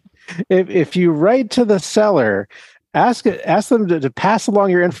 If you write to the seller, ask them to pass along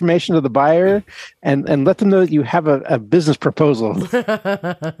your information to the buyer and let them know that you have a business proposal.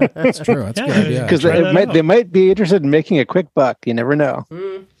 That's true. That's a good idea. Because they might be interested in making a quick buck. You never know.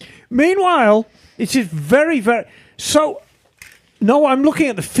 Meanwhile, it is very, very... So, no, I'm looking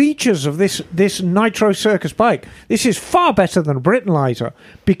at the features of this Nitro Circus bike. This is far better than a Britanizer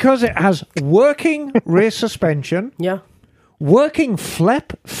because it has working rear suspension, Yeah. working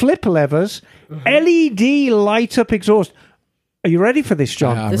flip levers, LED light-up exhaust. Are you ready for this,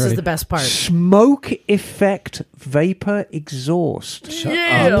 John? Yeah, I'm This ready. is the best part. Smoke effect vapor exhaust.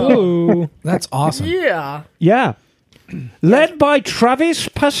 Oh, That's awesome. Yeah. Yeah. Led by Travis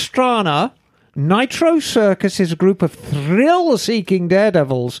Pastrana, Nitro Circus is a group of thrill-seeking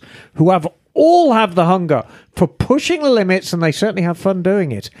daredevils who all have the hunger for pushing the limits, and they certainly have fun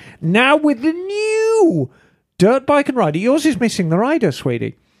doing it. Now with the new dirt bike and rider. Yours is missing the rider,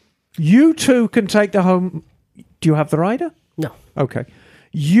 sweetie. You too can take the home... Do you have the rider? No. Okay.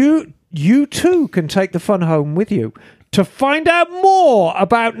 You too can take the fun home with you. To find out more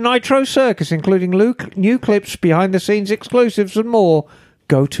about Nitro Circus, including new clips, behind-the-scenes exclusives, and more,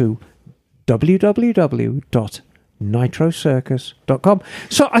 go to www.nitrocircus.com.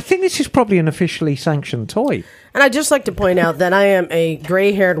 So I think this is probably an officially sanctioned toy. And I'd just like to point out that I am a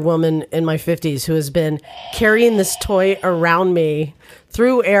gray-haired woman in my 50s who has been carrying this toy around me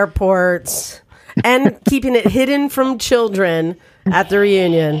through airports and keeping it hidden from children at the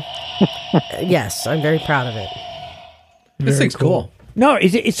reunion. Yes, I'm very proud of it. This thing's cool. No,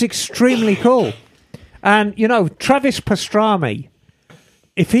 it's extremely cool. And, Travis Pastrami,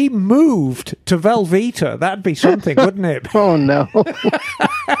 if he moved to Velveeta, that'd be something, wouldn't it? Oh, no.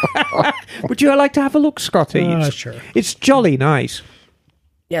 Would you like to have a look, Scotty? Sure. It's jolly nice.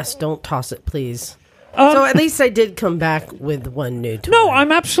 Yes, don't toss it, please. So at least I did come back with one new toy. No,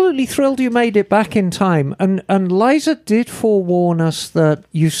 I'm absolutely thrilled you made it back in time. And Liza did forewarn us that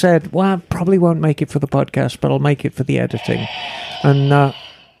you said, well, I probably won't make it for the podcast, but I'll make it for the editing. And,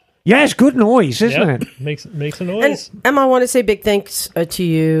 it's good noise, isn't it? Makes a And noise. Emma, I want to say big thanks to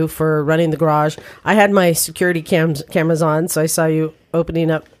you for running the garage. I had my security cameras on, so I saw you opening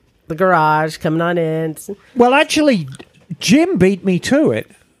up the garage, coming on in. Well, actually, Jim beat me to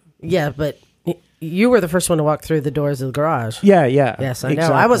it. Yeah, but you were the first one to walk through the doors of the garage. Yeah. Yes, I know.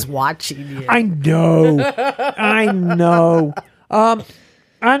 exactly. I was watching you. I know.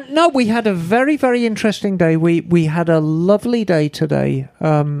 And no, we had a very, very interesting day. We had a lovely day today,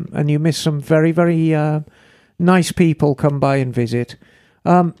 and you missed some very, very nice people come by and visit.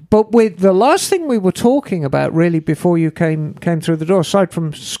 But with the last thing we were talking about, really, before you came through the door, aside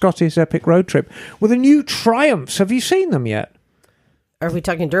from Scotty's epic road trip, were the new Triumphs. Have you seen them yet? Are we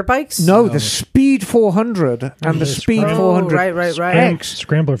talking dirt bikes? No, the Speed 400 and the Speed 400 right. X.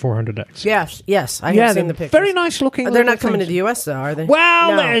 Scrambler 400X. Yes. I have seen the pictures. Very nice looking. They're not little coming to things. the U.S., though, are they?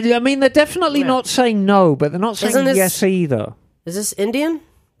 Well, No. I mean, they're definitely Yeah. not saying no, but they're not saying Isn't this- yes either. Is this Indian?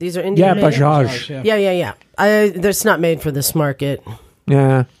 These are Indian Yeah, made? Bajaj. Yeah. That's not made for this market.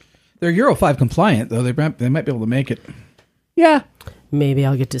 Yeah. They're Euro 5 compliant, though. They might be able to make it. Yeah. Maybe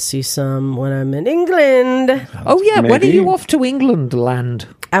I'll get to see some when I'm in England. Oh, yeah. When are Maybe. you off to England land?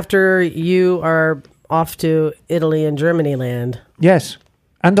 After you are off to Italy and Germany land. Yes.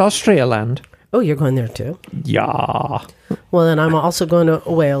 And Austria land. Oh, you're going there too? Yeah. Well, then I'm also going to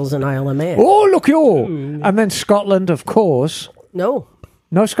Wales and Isle of Man. Oh, look you. And then Scotland, of course. No.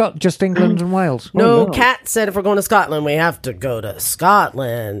 No, just England and Wales. No, no. Kat said if we're going to Scotland, we have to go to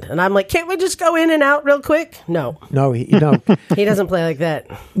Scotland. And I'm like, can't we just go in and out real quick? No. No, he He doesn't play like that.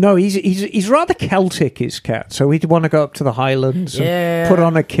 no, he's rather Celtic, his cat. So he'd want to go up to the Highlands and Yeah. put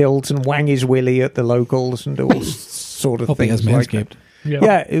on a kilt and wang his willy at the locals and do all sort of Hope he things has like that. Manscaped.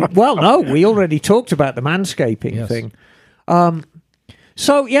 Yeah, well, no, we already talked about the manscaping Yes. thing.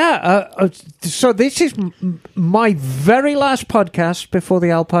 So this is my very last podcast before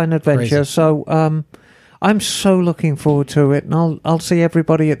the Alpine Adventure. Crazy. So I'm so looking forward to it, and I'll see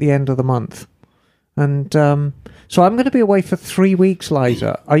everybody at the end of the month. And so I'm going to be away for 3 weeks,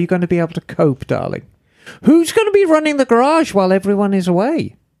 Liza. Are you going to be able to cope, darling? Who's going to be running the garage while everyone is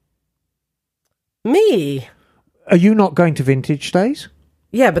away? Me. Are you not going to Vintage Days?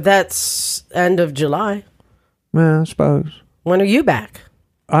 Yeah, but that's end of July. Yeah, I suppose. When are you back?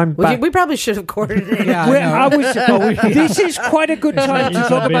 I'm back. We probably should have coordinated. This is quite a good time to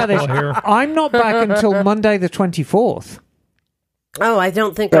talk about this. I'm not back until Monday the 24th. Oh, I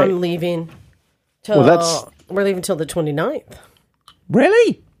don't think I'm leaving till... we're leaving till the 29th.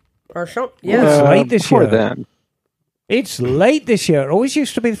 Really? Or something. Yeah. It's late this year. Then. It's late this year. It always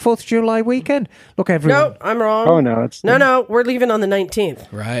used to be the 4th of July weekend. Look, everyone. No, I'm wrong. Oh, no. No, we're leaving on the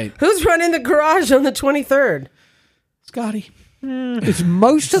 19th. Right. Who's running the garage on the 23rd? Scotty. It's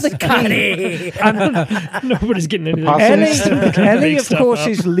most of the key. Nobody's getting anything. Ellie, of course,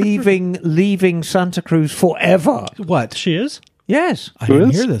 is leaving Santa Cruz forever. What? She is? Yes. I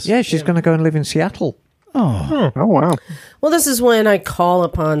didn't hear this. Yeah, she's going to go and live in Seattle. Oh, wow. Well, this is when I call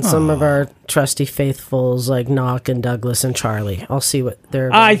upon some of our trusty faithfuls like Knock and Douglas and Charlie. I'll see what their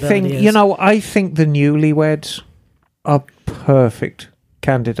availability is. I think the newlyweds are perfect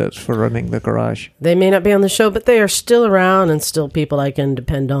candidates for running the garage. They may not be on the show, but they are still around and still people I can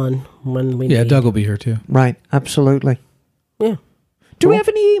depend on when we need. Doug will be here too. Right, absolutely. Yeah. Do we have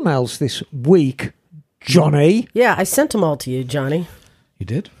any emails this week, Johnny? Yeah, I sent them all to you, Johnny. You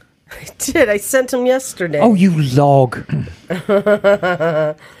did? I did. I sent them yesterday. Oh, you log.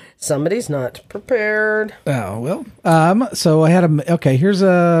 Somebody's not prepared. Oh, well. So I had here's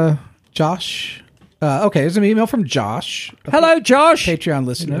a Josh. Here's an email from Josh. Hello, Josh. Patreon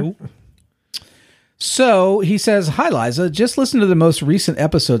listener. So he says, "Hi, Liza. Just listened to the most recent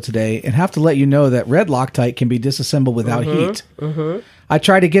episode today and have to let you know that red Loctite can be disassembled without heat. I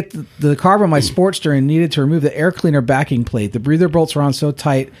tried to get the carb on my Sportster and needed to remove the air cleaner backing plate. The breather bolts were on so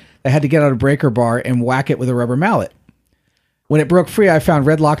tight I had to get out a breaker bar and whack it with a rubber mallet. When it broke free, I found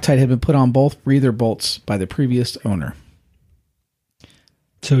red Loctite had been put on both breather bolts by the previous owner."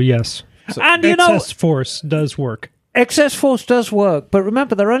 So, yes. So and excess force does work. Excess force does work, but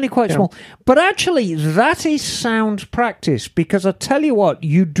remember, they're only quite small. But actually, that is sound practice, because I tell you what,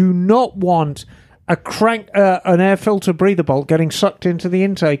 you do not want an air filter breather bolt getting sucked into the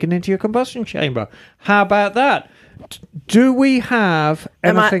intake and into your combustion chamber. How about that? Do we have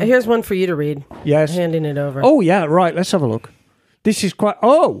anything? Here's one for you to read. Yes. Handing it over. Oh, yeah, right. Let's have a look. This is quite...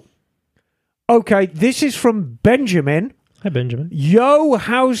 Oh! Okay, this is from Benjamin. Hi, Benjamin. Yo,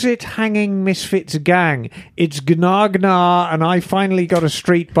 how's it hanging, Misfits gang? It's Gnar Gnar, and I finally got a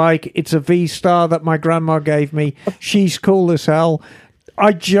street bike. It's a V-Star that my grandma gave me. She's cool as hell.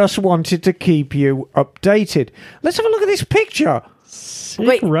 I just wanted to keep you updated. Let's have a look at this picture.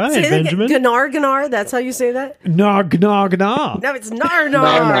 Wait, right, Benjamin. Gnar Gnar, that's how you say that? Gnar Gnar Gnar. No, it's Nar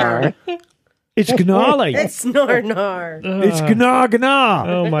Nar. It's Gnarly. It's Nar Nar. It's Gnar Gnar.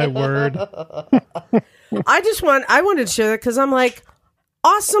 Oh, my word. I wanted to share that because I'm like,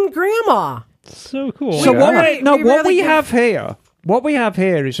 awesome grandma. So cool. So what we have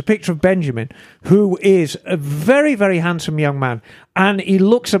here is a picture of Benjamin, who is a very, very handsome young man, and he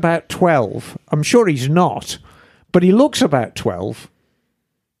looks about 12. I'm sure he's not, but he looks about 12.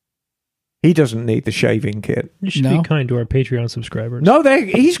 He doesn't need the shaving kit. You should be kind to our Patreon subscribers. No,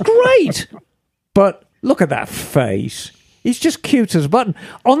 he's great. But look at that face. He's just cute as a button.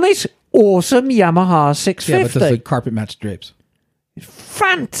 On this awesome Yamaha 650. Yeah, but there's the carpet matched drapes.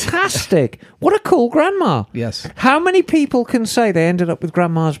 Fantastic. What a cool grandma. Yes. How many people can say they ended up with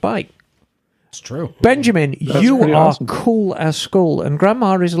grandma's bike? It's true. Benjamin, you are awesome. Cool as school, and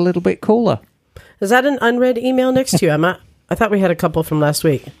grandma is a little bit cooler. Is that an unread email next to you, Emma? I thought we had a couple from last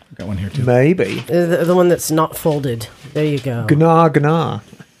week. I got one here, too. Maybe. The one that's not folded. There you go. Gnar, gnar.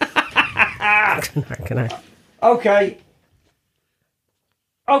 Gnar.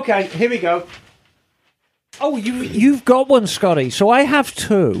 Okay, here we go. Oh, you've got one, Scotty. So I have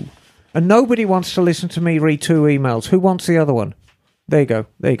two, and nobody wants to listen to me read two emails. Who wants the other one? There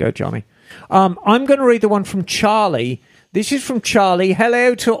you go, Johnny. I'm going to read the one from Charlie. This is from Charlie.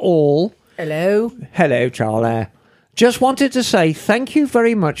 Hello to all. Hello, Charlie. Just wanted to say thank you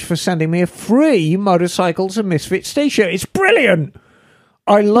very much for sending me a free Motorcycles and Misfits t-shirt. It's brilliant.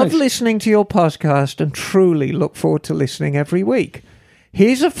 I love listening to your podcast and truly look forward to listening every week.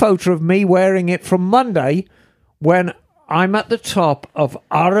 Here's a photo of me wearing it from Monday when I'm at the top of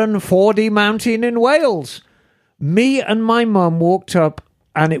Arran 4D Mountain in Wales. Me and my mum walked up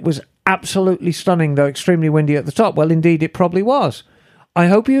and it was absolutely stunning, though extremely windy at the top. Well, indeed, it probably was. I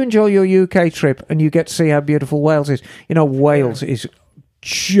hope you enjoy your UK trip and you get to see how beautiful Wales is. You know, Wales is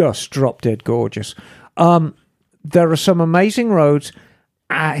just drop dead gorgeous. There are some amazing roads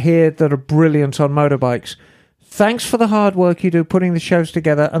here that are brilliant on motorbikes. Thanks for the hard work you do putting the shows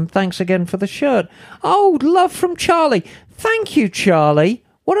together, and thanks again for the shirt. Oh, love from Charlie. Thank you, Charlie.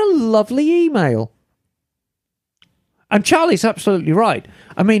 What a lovely email. And Charlie's absolutely right.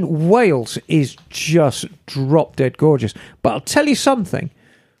 I mean, Wales is just drop-dead gorgeous. But I'll tell you something.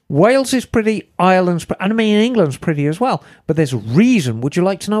 Wales is pretty, Ireland's pretty, and I mean, England's pretty as well. But there's a reason. Would you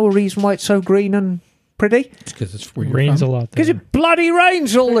like to know a reason why it's so green and pretty? It's because it's where Rains a lot. Because it bloody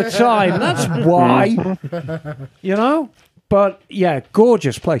rains all the time. That's why. You know? But, yeah,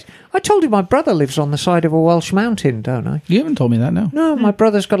 gorgeous place. I told you my brother lives on the side of a Welsh mountain, don't I? You haven't told me that, no. No, my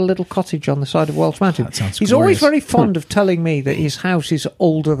brother's got a little cottage on the side of Welsh mountain. That sounds He's always very fond of telling me that his house is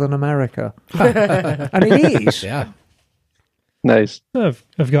older than America. And it is. Yeah. Nice.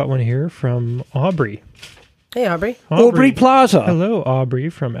 I've got one here from Aubrey. Hey, Aubrey. Aubrey Plaza. Hello, Aubrey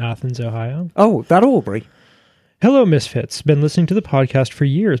from Athens, Ohio. Oh, that Aubrey. Hello, Misfits. Been listening to the podcast for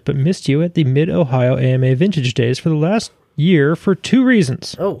years, but missed you at the Mid-Ohio AMA Vintage Days for the last year for 2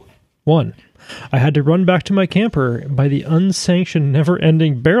 reasons. Oh. 1, I had to run back to my camper by the unsanctioned,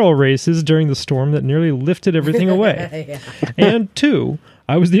 never-ending barrel races during the storm that nearly lifted everything away. Yeah. And 2,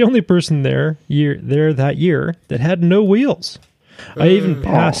 I was the only person there that year that had no wheels. I even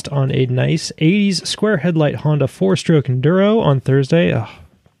passed on a nice 80s square headlight Honda 4-stroke Enduro on Thursday. Oh,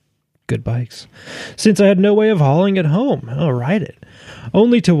 good bikes. Since I had no way of hauling it home. I'll ride it.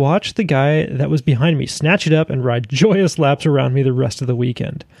 Only to watch the guy that was behind me snatch it up and ride joyous laps around me the rest of the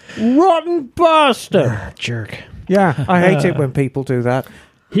weekend. Rotten bastard. Jerk. Yeah, I hate it when people do that.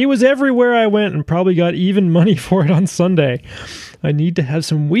 He was everywhere I went and probably got even money for it on Sunday. I need to have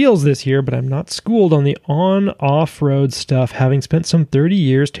some wheels this year, but I'm not schooled on the on-off-road stuff, having spent some 30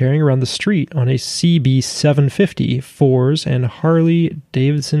 years tearing around the street on a CB 750 4s and Harley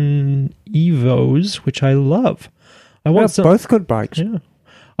Davidson Evos, which I love. I want both good bikes. Yeah.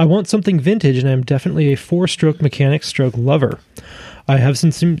 I want something vintage, and I'm definitely a 4-stroke mechanic stroke lover. I have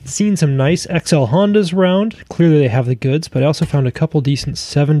seen some nice XL Hondas around. Clearly they have the goods, but I also found a couple decent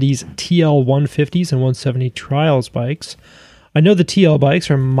 70s TL 150s and 170 Trials bikes. I know the TL bikes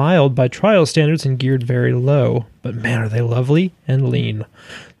are mild by trial standards and geared very low, but man, are they lovely and lean.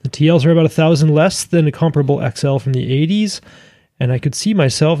 The TLs are about 1,000 less than a comparable XL from the 80s, and I could see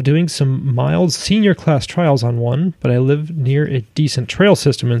myself doing some mild senior class trials on one, but I live near a decent trail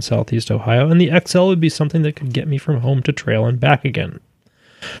system in Southeast Ohio, and the XL would be something that could get me from home to trail and back again.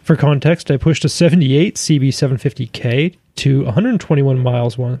 For context, I pushed a 78 CB750K to 121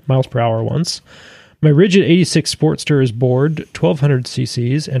 miles per hour once. My rigid 86 Sportster is bored 1200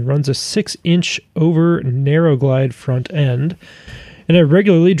 cc's and runs a 6-inch over narrow glide front end, and I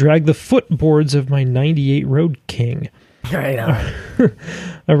regularly drag the footboards of my 98 Road King Right on.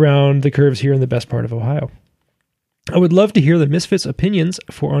 around the curves here in the best part of Ohio. I would love to hear the Misfits' opinions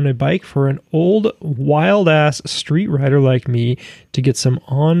on a bike for an old, wild-ass street rider like me to get some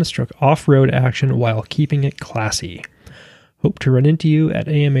on-off-road action while keeping it classy. Hope to run into you at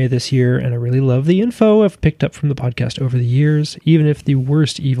AMA this year, and I really love the info I've picked up from the podcast over the years, even if the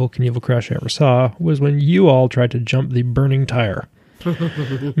worst Evil Knievel crash I ever saw was when you all tried to jump the burning tire.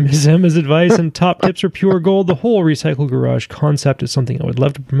 Ms. Emma's advice and top tips are pure gold. The whole Recycle Garage concept is something I would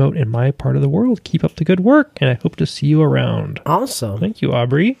love to promote in my part of the world. Keep up the good work, and I hope to see you around. Awesome. Thank you,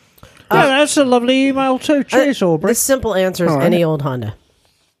 Aubrey. Yeah, that's a lovely email too. Cheers, Aubrey. The simple answer is any old Honda.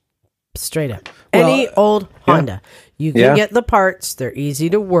 Straight up. Well, Any old Honda. You can get the parts. They're easy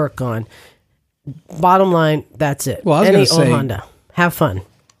to work on. Bottom line, that's it. Well, I was any gonna old say- Honda. Have fun.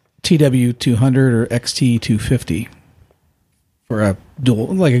 TW200 or XT250 for a dual,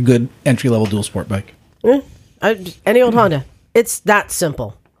 like a good entry level dual sport bike. Any old Honda. It's that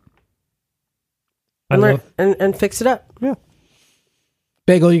simple. And fix it up. Yeah.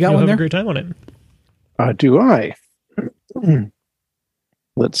 Bagel, you got You'll one have there? a great time on it. Do I?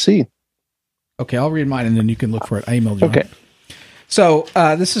 Let's see. Okay, I'll read mine and then you can look for it. I emailed you. Okay. So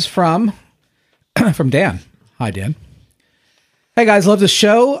this is from Dan. Hi, Dan. Hey guys, love the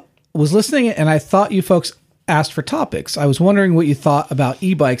show. Was listening and I thought you folks asked for topics. I was wondering what you thought about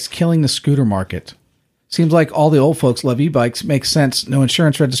e-bikes killing the scooter market. Seems like all the old folks love e-bikes. Makes sense. No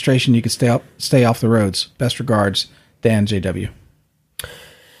insurance registration. You can stay off the roads. Best regards, Dan JW.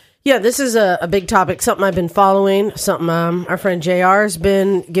 Yeah, this is a big topic, something I've been following, something our friend JR has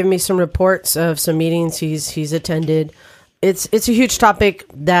been giving me some reports of some meetings he's attended. It's a huge topic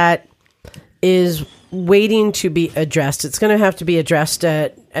that is waiting to be addressed. It's going to have to be addressed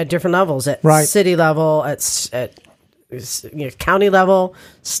at different levels, at city level, at county level,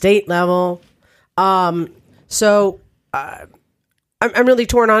 state level. I'm really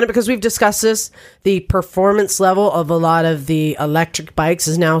torn on it because we've discussed this. The performance level of a lot of the electric bikes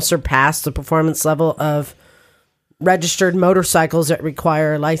has now surpassed the performance level of registered motorcycles that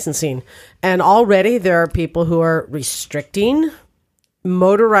require licensing. And already there are people who are restricting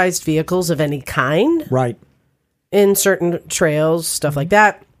motorized vehicles of any kind. Right. in certain trails, stuff like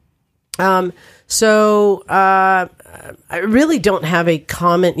that. I really don't have a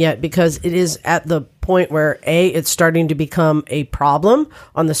comment yet because it is at the point where it's starting to become a problem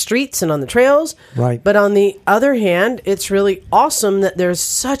on the streets and on the trails. Right. But on the other hand, it's really awesome that there's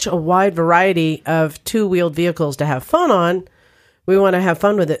such a wide variety of two-wheeled vehicles to have fun on. We want to have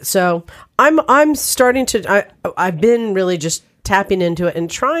fun with it. So I'm starting to, I've been really just tapping into it and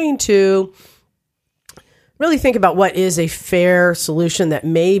trying to really think about what is a fair solution that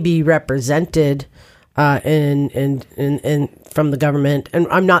may be represented in from the government, and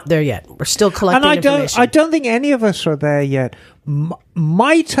I'm not there yet. We're still collecting information. I don't think any of us are there yet.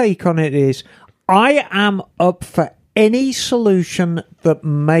 My take on it is, I am up for any solution that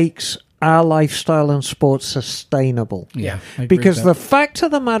makes our lifestyle and sport sustainable. Yeah, because the fact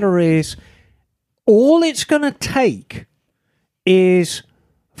of the matter is, all it's going to take is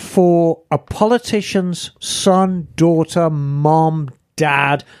for a politician's son, daughter, mom,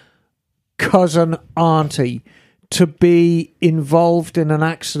 dad, cousin, auntie to be involved in an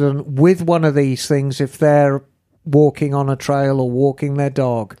accident with one of these things if they're walking on a trail or walking their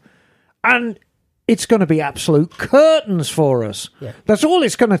dog. And it's going to be absolute curtains for us. Yeah. That's all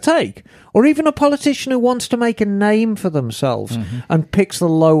it's going to take. Or even a politician who wants to make a name for themselves and picks the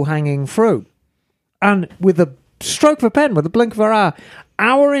low-hanging fruit. And with a stroke of a pen, with a blink of an eye,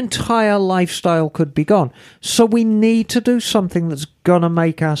 our entire lifestyle could be gone. So we need to do something that's going to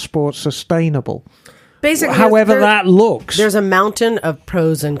make our sport sustainable. Basically, however that looks. There's a mountain of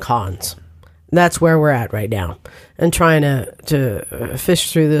pros and cons. That's where we're at right now. And trying to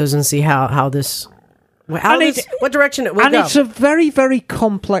fish through those and see what direction it will go. And it's a very, very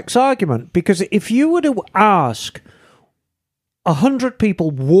complex argument, because if you were to ask 100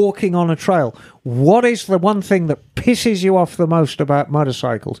 people walking on a trail, what is the one thing that pisses you off the most about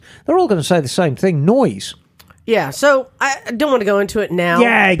motorcycles? They're all going to say the same thing: noise. Yeah, so I don't want to go into it now.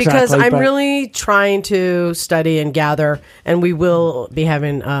 Yeah, exactly. Because I'm really trying to study and gather, and we will be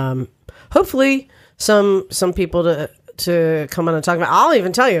having, hopefully, some people to come on and talk about. I'll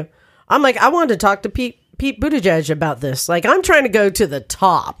even tell you, I wanted to talk to Pete Buttigieg about this. I'm trying to go to the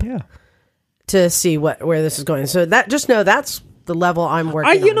top to see where this is going. So just know that's the level I'm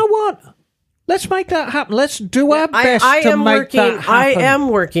working on. You know what? Let's make that happen. Let's do our best to make that happen. I am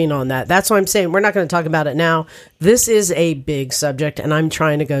working on that. That's what I'm saying. We're not going to talk about it now. This is a big subject, and I'm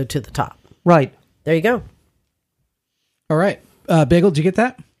trying to go to the top. Right. There you go. All right. Bagel, did you get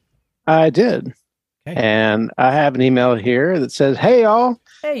that? I did. Okay. And I have an email here that says, "Hey, y'all.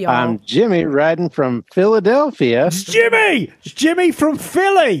 Hey, y'all. I'm Jimmy, riding from Philadelphia." It's Jimmy! It's Jimmy from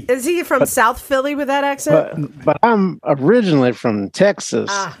Philly! Is he from South Philly with that accent? But I'm originally from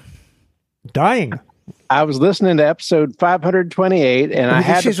Texas. Dying. I was listening to episode 528, and I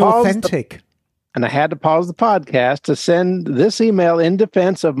had to pause. Authentic. And I had to pause the podcast to send this email in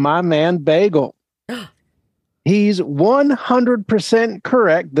defense of my man Bagel. He's 100%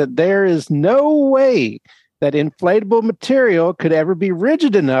 correct that there is no way that inflatable material could ever be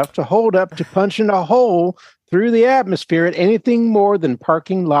rigid enough to hold up to punching a hole through the atmosphere at anything more than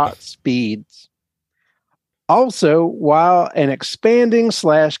parking lot speeds. Also, while an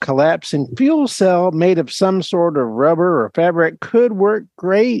expanding/collapsing fuel cell made of some sort of rubber or fabric could work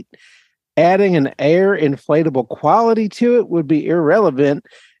great, adding an air inflatable quality to it would be irrelevant,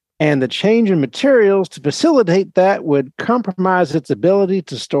 and the change in materials to facilitate that would compromise its ability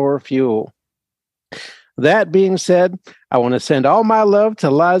to store fuel. That being said, I want to send all my love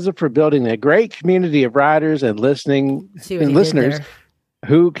to Liza for building a great community of riders and listeners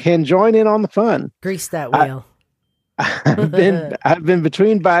who can join in on the fun. Grease that wheel. I've been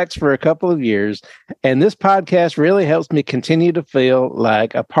between bikes for a couple of years, and this podcast really helps me continue to feel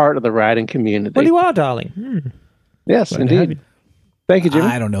like a part of the riding community. Well, you are, darling. Yes, indeed. Thank you, Jimmy.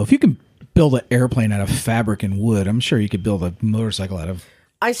 I don't know. If you can build an airplane out of fabric and wood, I'm sure you could build a motorcycle out of...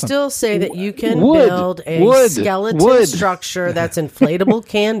 I still say that you can build a skeleton structure that's inflatable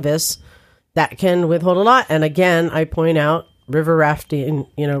canvas that can withhold a lot. And again, I point out river rafting,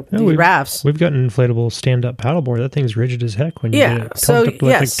 rafts. We've got an inflatable stand-up paddleboard. That thing's rigid as heck when you get it pumped up to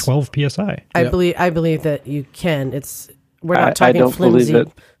like 12 psi. I believe that you can. We're not talking flimsy,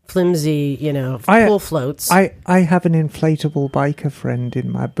 pool floats. I have an inflatable biker friend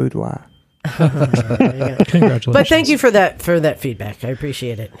in my boudoir. Congratulations. But thank you for that feedback. I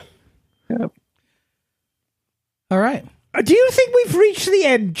appreciate it. Yep. All right. Do you think we've reached the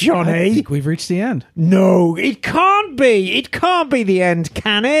end, Johnny? I think we've reached the end. No, it can't be. It can't be the end,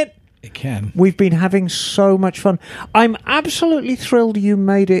 can it? It can. We've been having so much fun. I'm absolutely thrilled you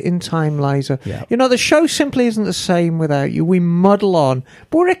made it in time, Liza. Yeah. The show simply isn't the same without you. We muddle on,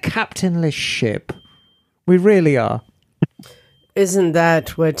 but we're a captainless ship. We really are. Isn't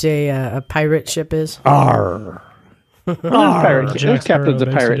that what a pirate ship is? Arr. There's captains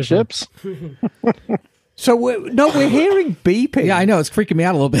of pirate ships. So we're hearing beeping. Yeah, I know, it's freaking me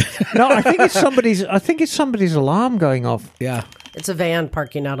out a little bit. No, I think it's somebody's alarm going off. Yeah. It's a van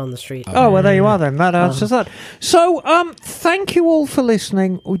parking out on the street. Oh, well, there you are then. That answers that. So, thank you all for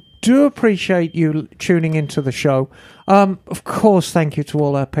listening. We do appreciate you tuning into the show. Of course, thank you to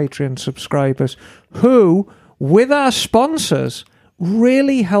all our Patreon subscribers who, with our sponsors,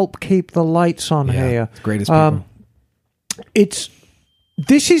 really help keep the lights on here. It's the greatest people.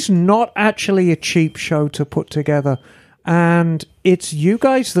 This is not actually a cheap show to put together, and it's you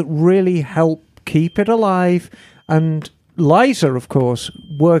guys that really help keep it alive, and Liza, of course,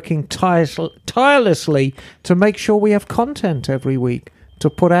 working tirelessly to make sure we have content every week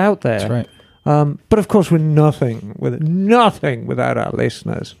to put out there. That's right. But of course, we're nothing without our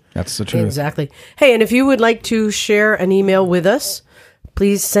listeners. That's the truth. Exactly. Hey, and if you would like to share an email with us,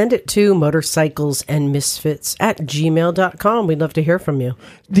 please send it to motorcyclesandmisfits@gmail.com. We'd love to hear from you.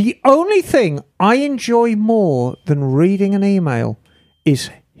 The only thing I enjoy more than reading an email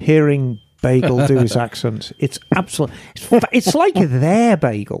is hearing Bagel do his accents. It's absolute. It's like their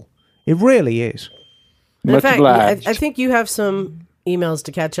Bagel. It really is. In Much fact, obliged. I think you have some emails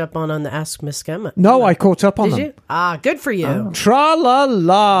to catch up on the Ask Miss Gemma. No, I caught up on Did them. you? Good for you. Tra la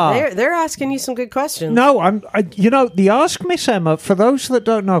la. They're asking you some good questions. No, the Ask Miss Emma, for those that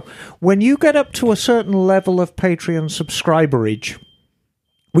don't know, when you get up to a certain level of Patreon subscriberage,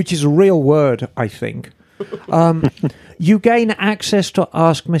 which is a real word, I think, you gain access to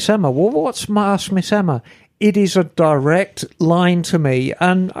Ask Miss Emma. Well, what's Ask Miss Emma? It is a direct line to me,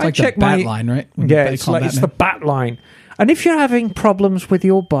 and I like check the bat my line, right? Yeah, it's the bat line. And if you're having problems with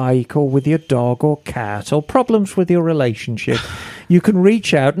your bike or with your dog or cat or problems with your relationship, you can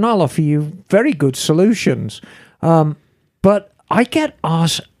reach out and I'll offer you very good solutions. But I get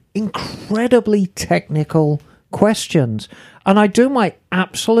asked incredibly technical questions, and I do my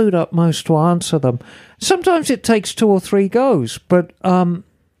absolute utmost to answer them. Sometimes it takes 2 or 3 goes, but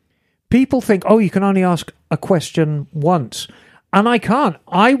people think, oh, you can only ask a question once. And I can't.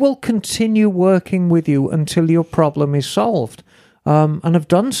 I will continue working with you until your problem is solved. And I've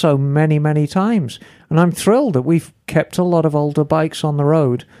done so many, many times. And I'm thrilled that we've kept a lot of older bikes on the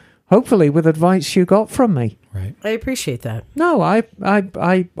road, hopefully with advice you got from me. Right. I appreciate that. No, I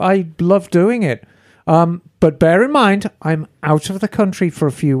love doing it. But bear in mind, I'm out of the country for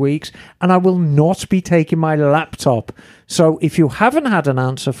a few weeks, and I will not be taking my laptop. So if you haven't had an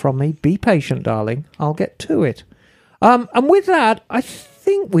answer from me, be patient, darling. I'll get to it. And with that, I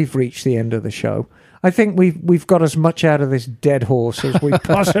think we've reached the end of the show. I think we've got as much out of this dead horse as we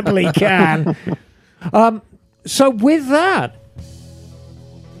possibly can. So with that,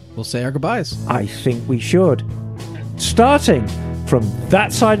 We'll say our goodbyes. I think we should. Starting from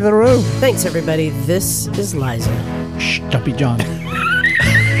that side of the room. Thanks, everybody. This is Liza. Shh, Dumpy John.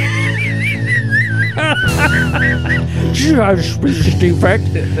 Speech defect.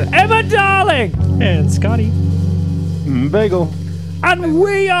 Emma Darling. And Scotty. Bagel. And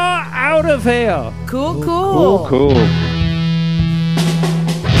we are out of here. Cool. Cool.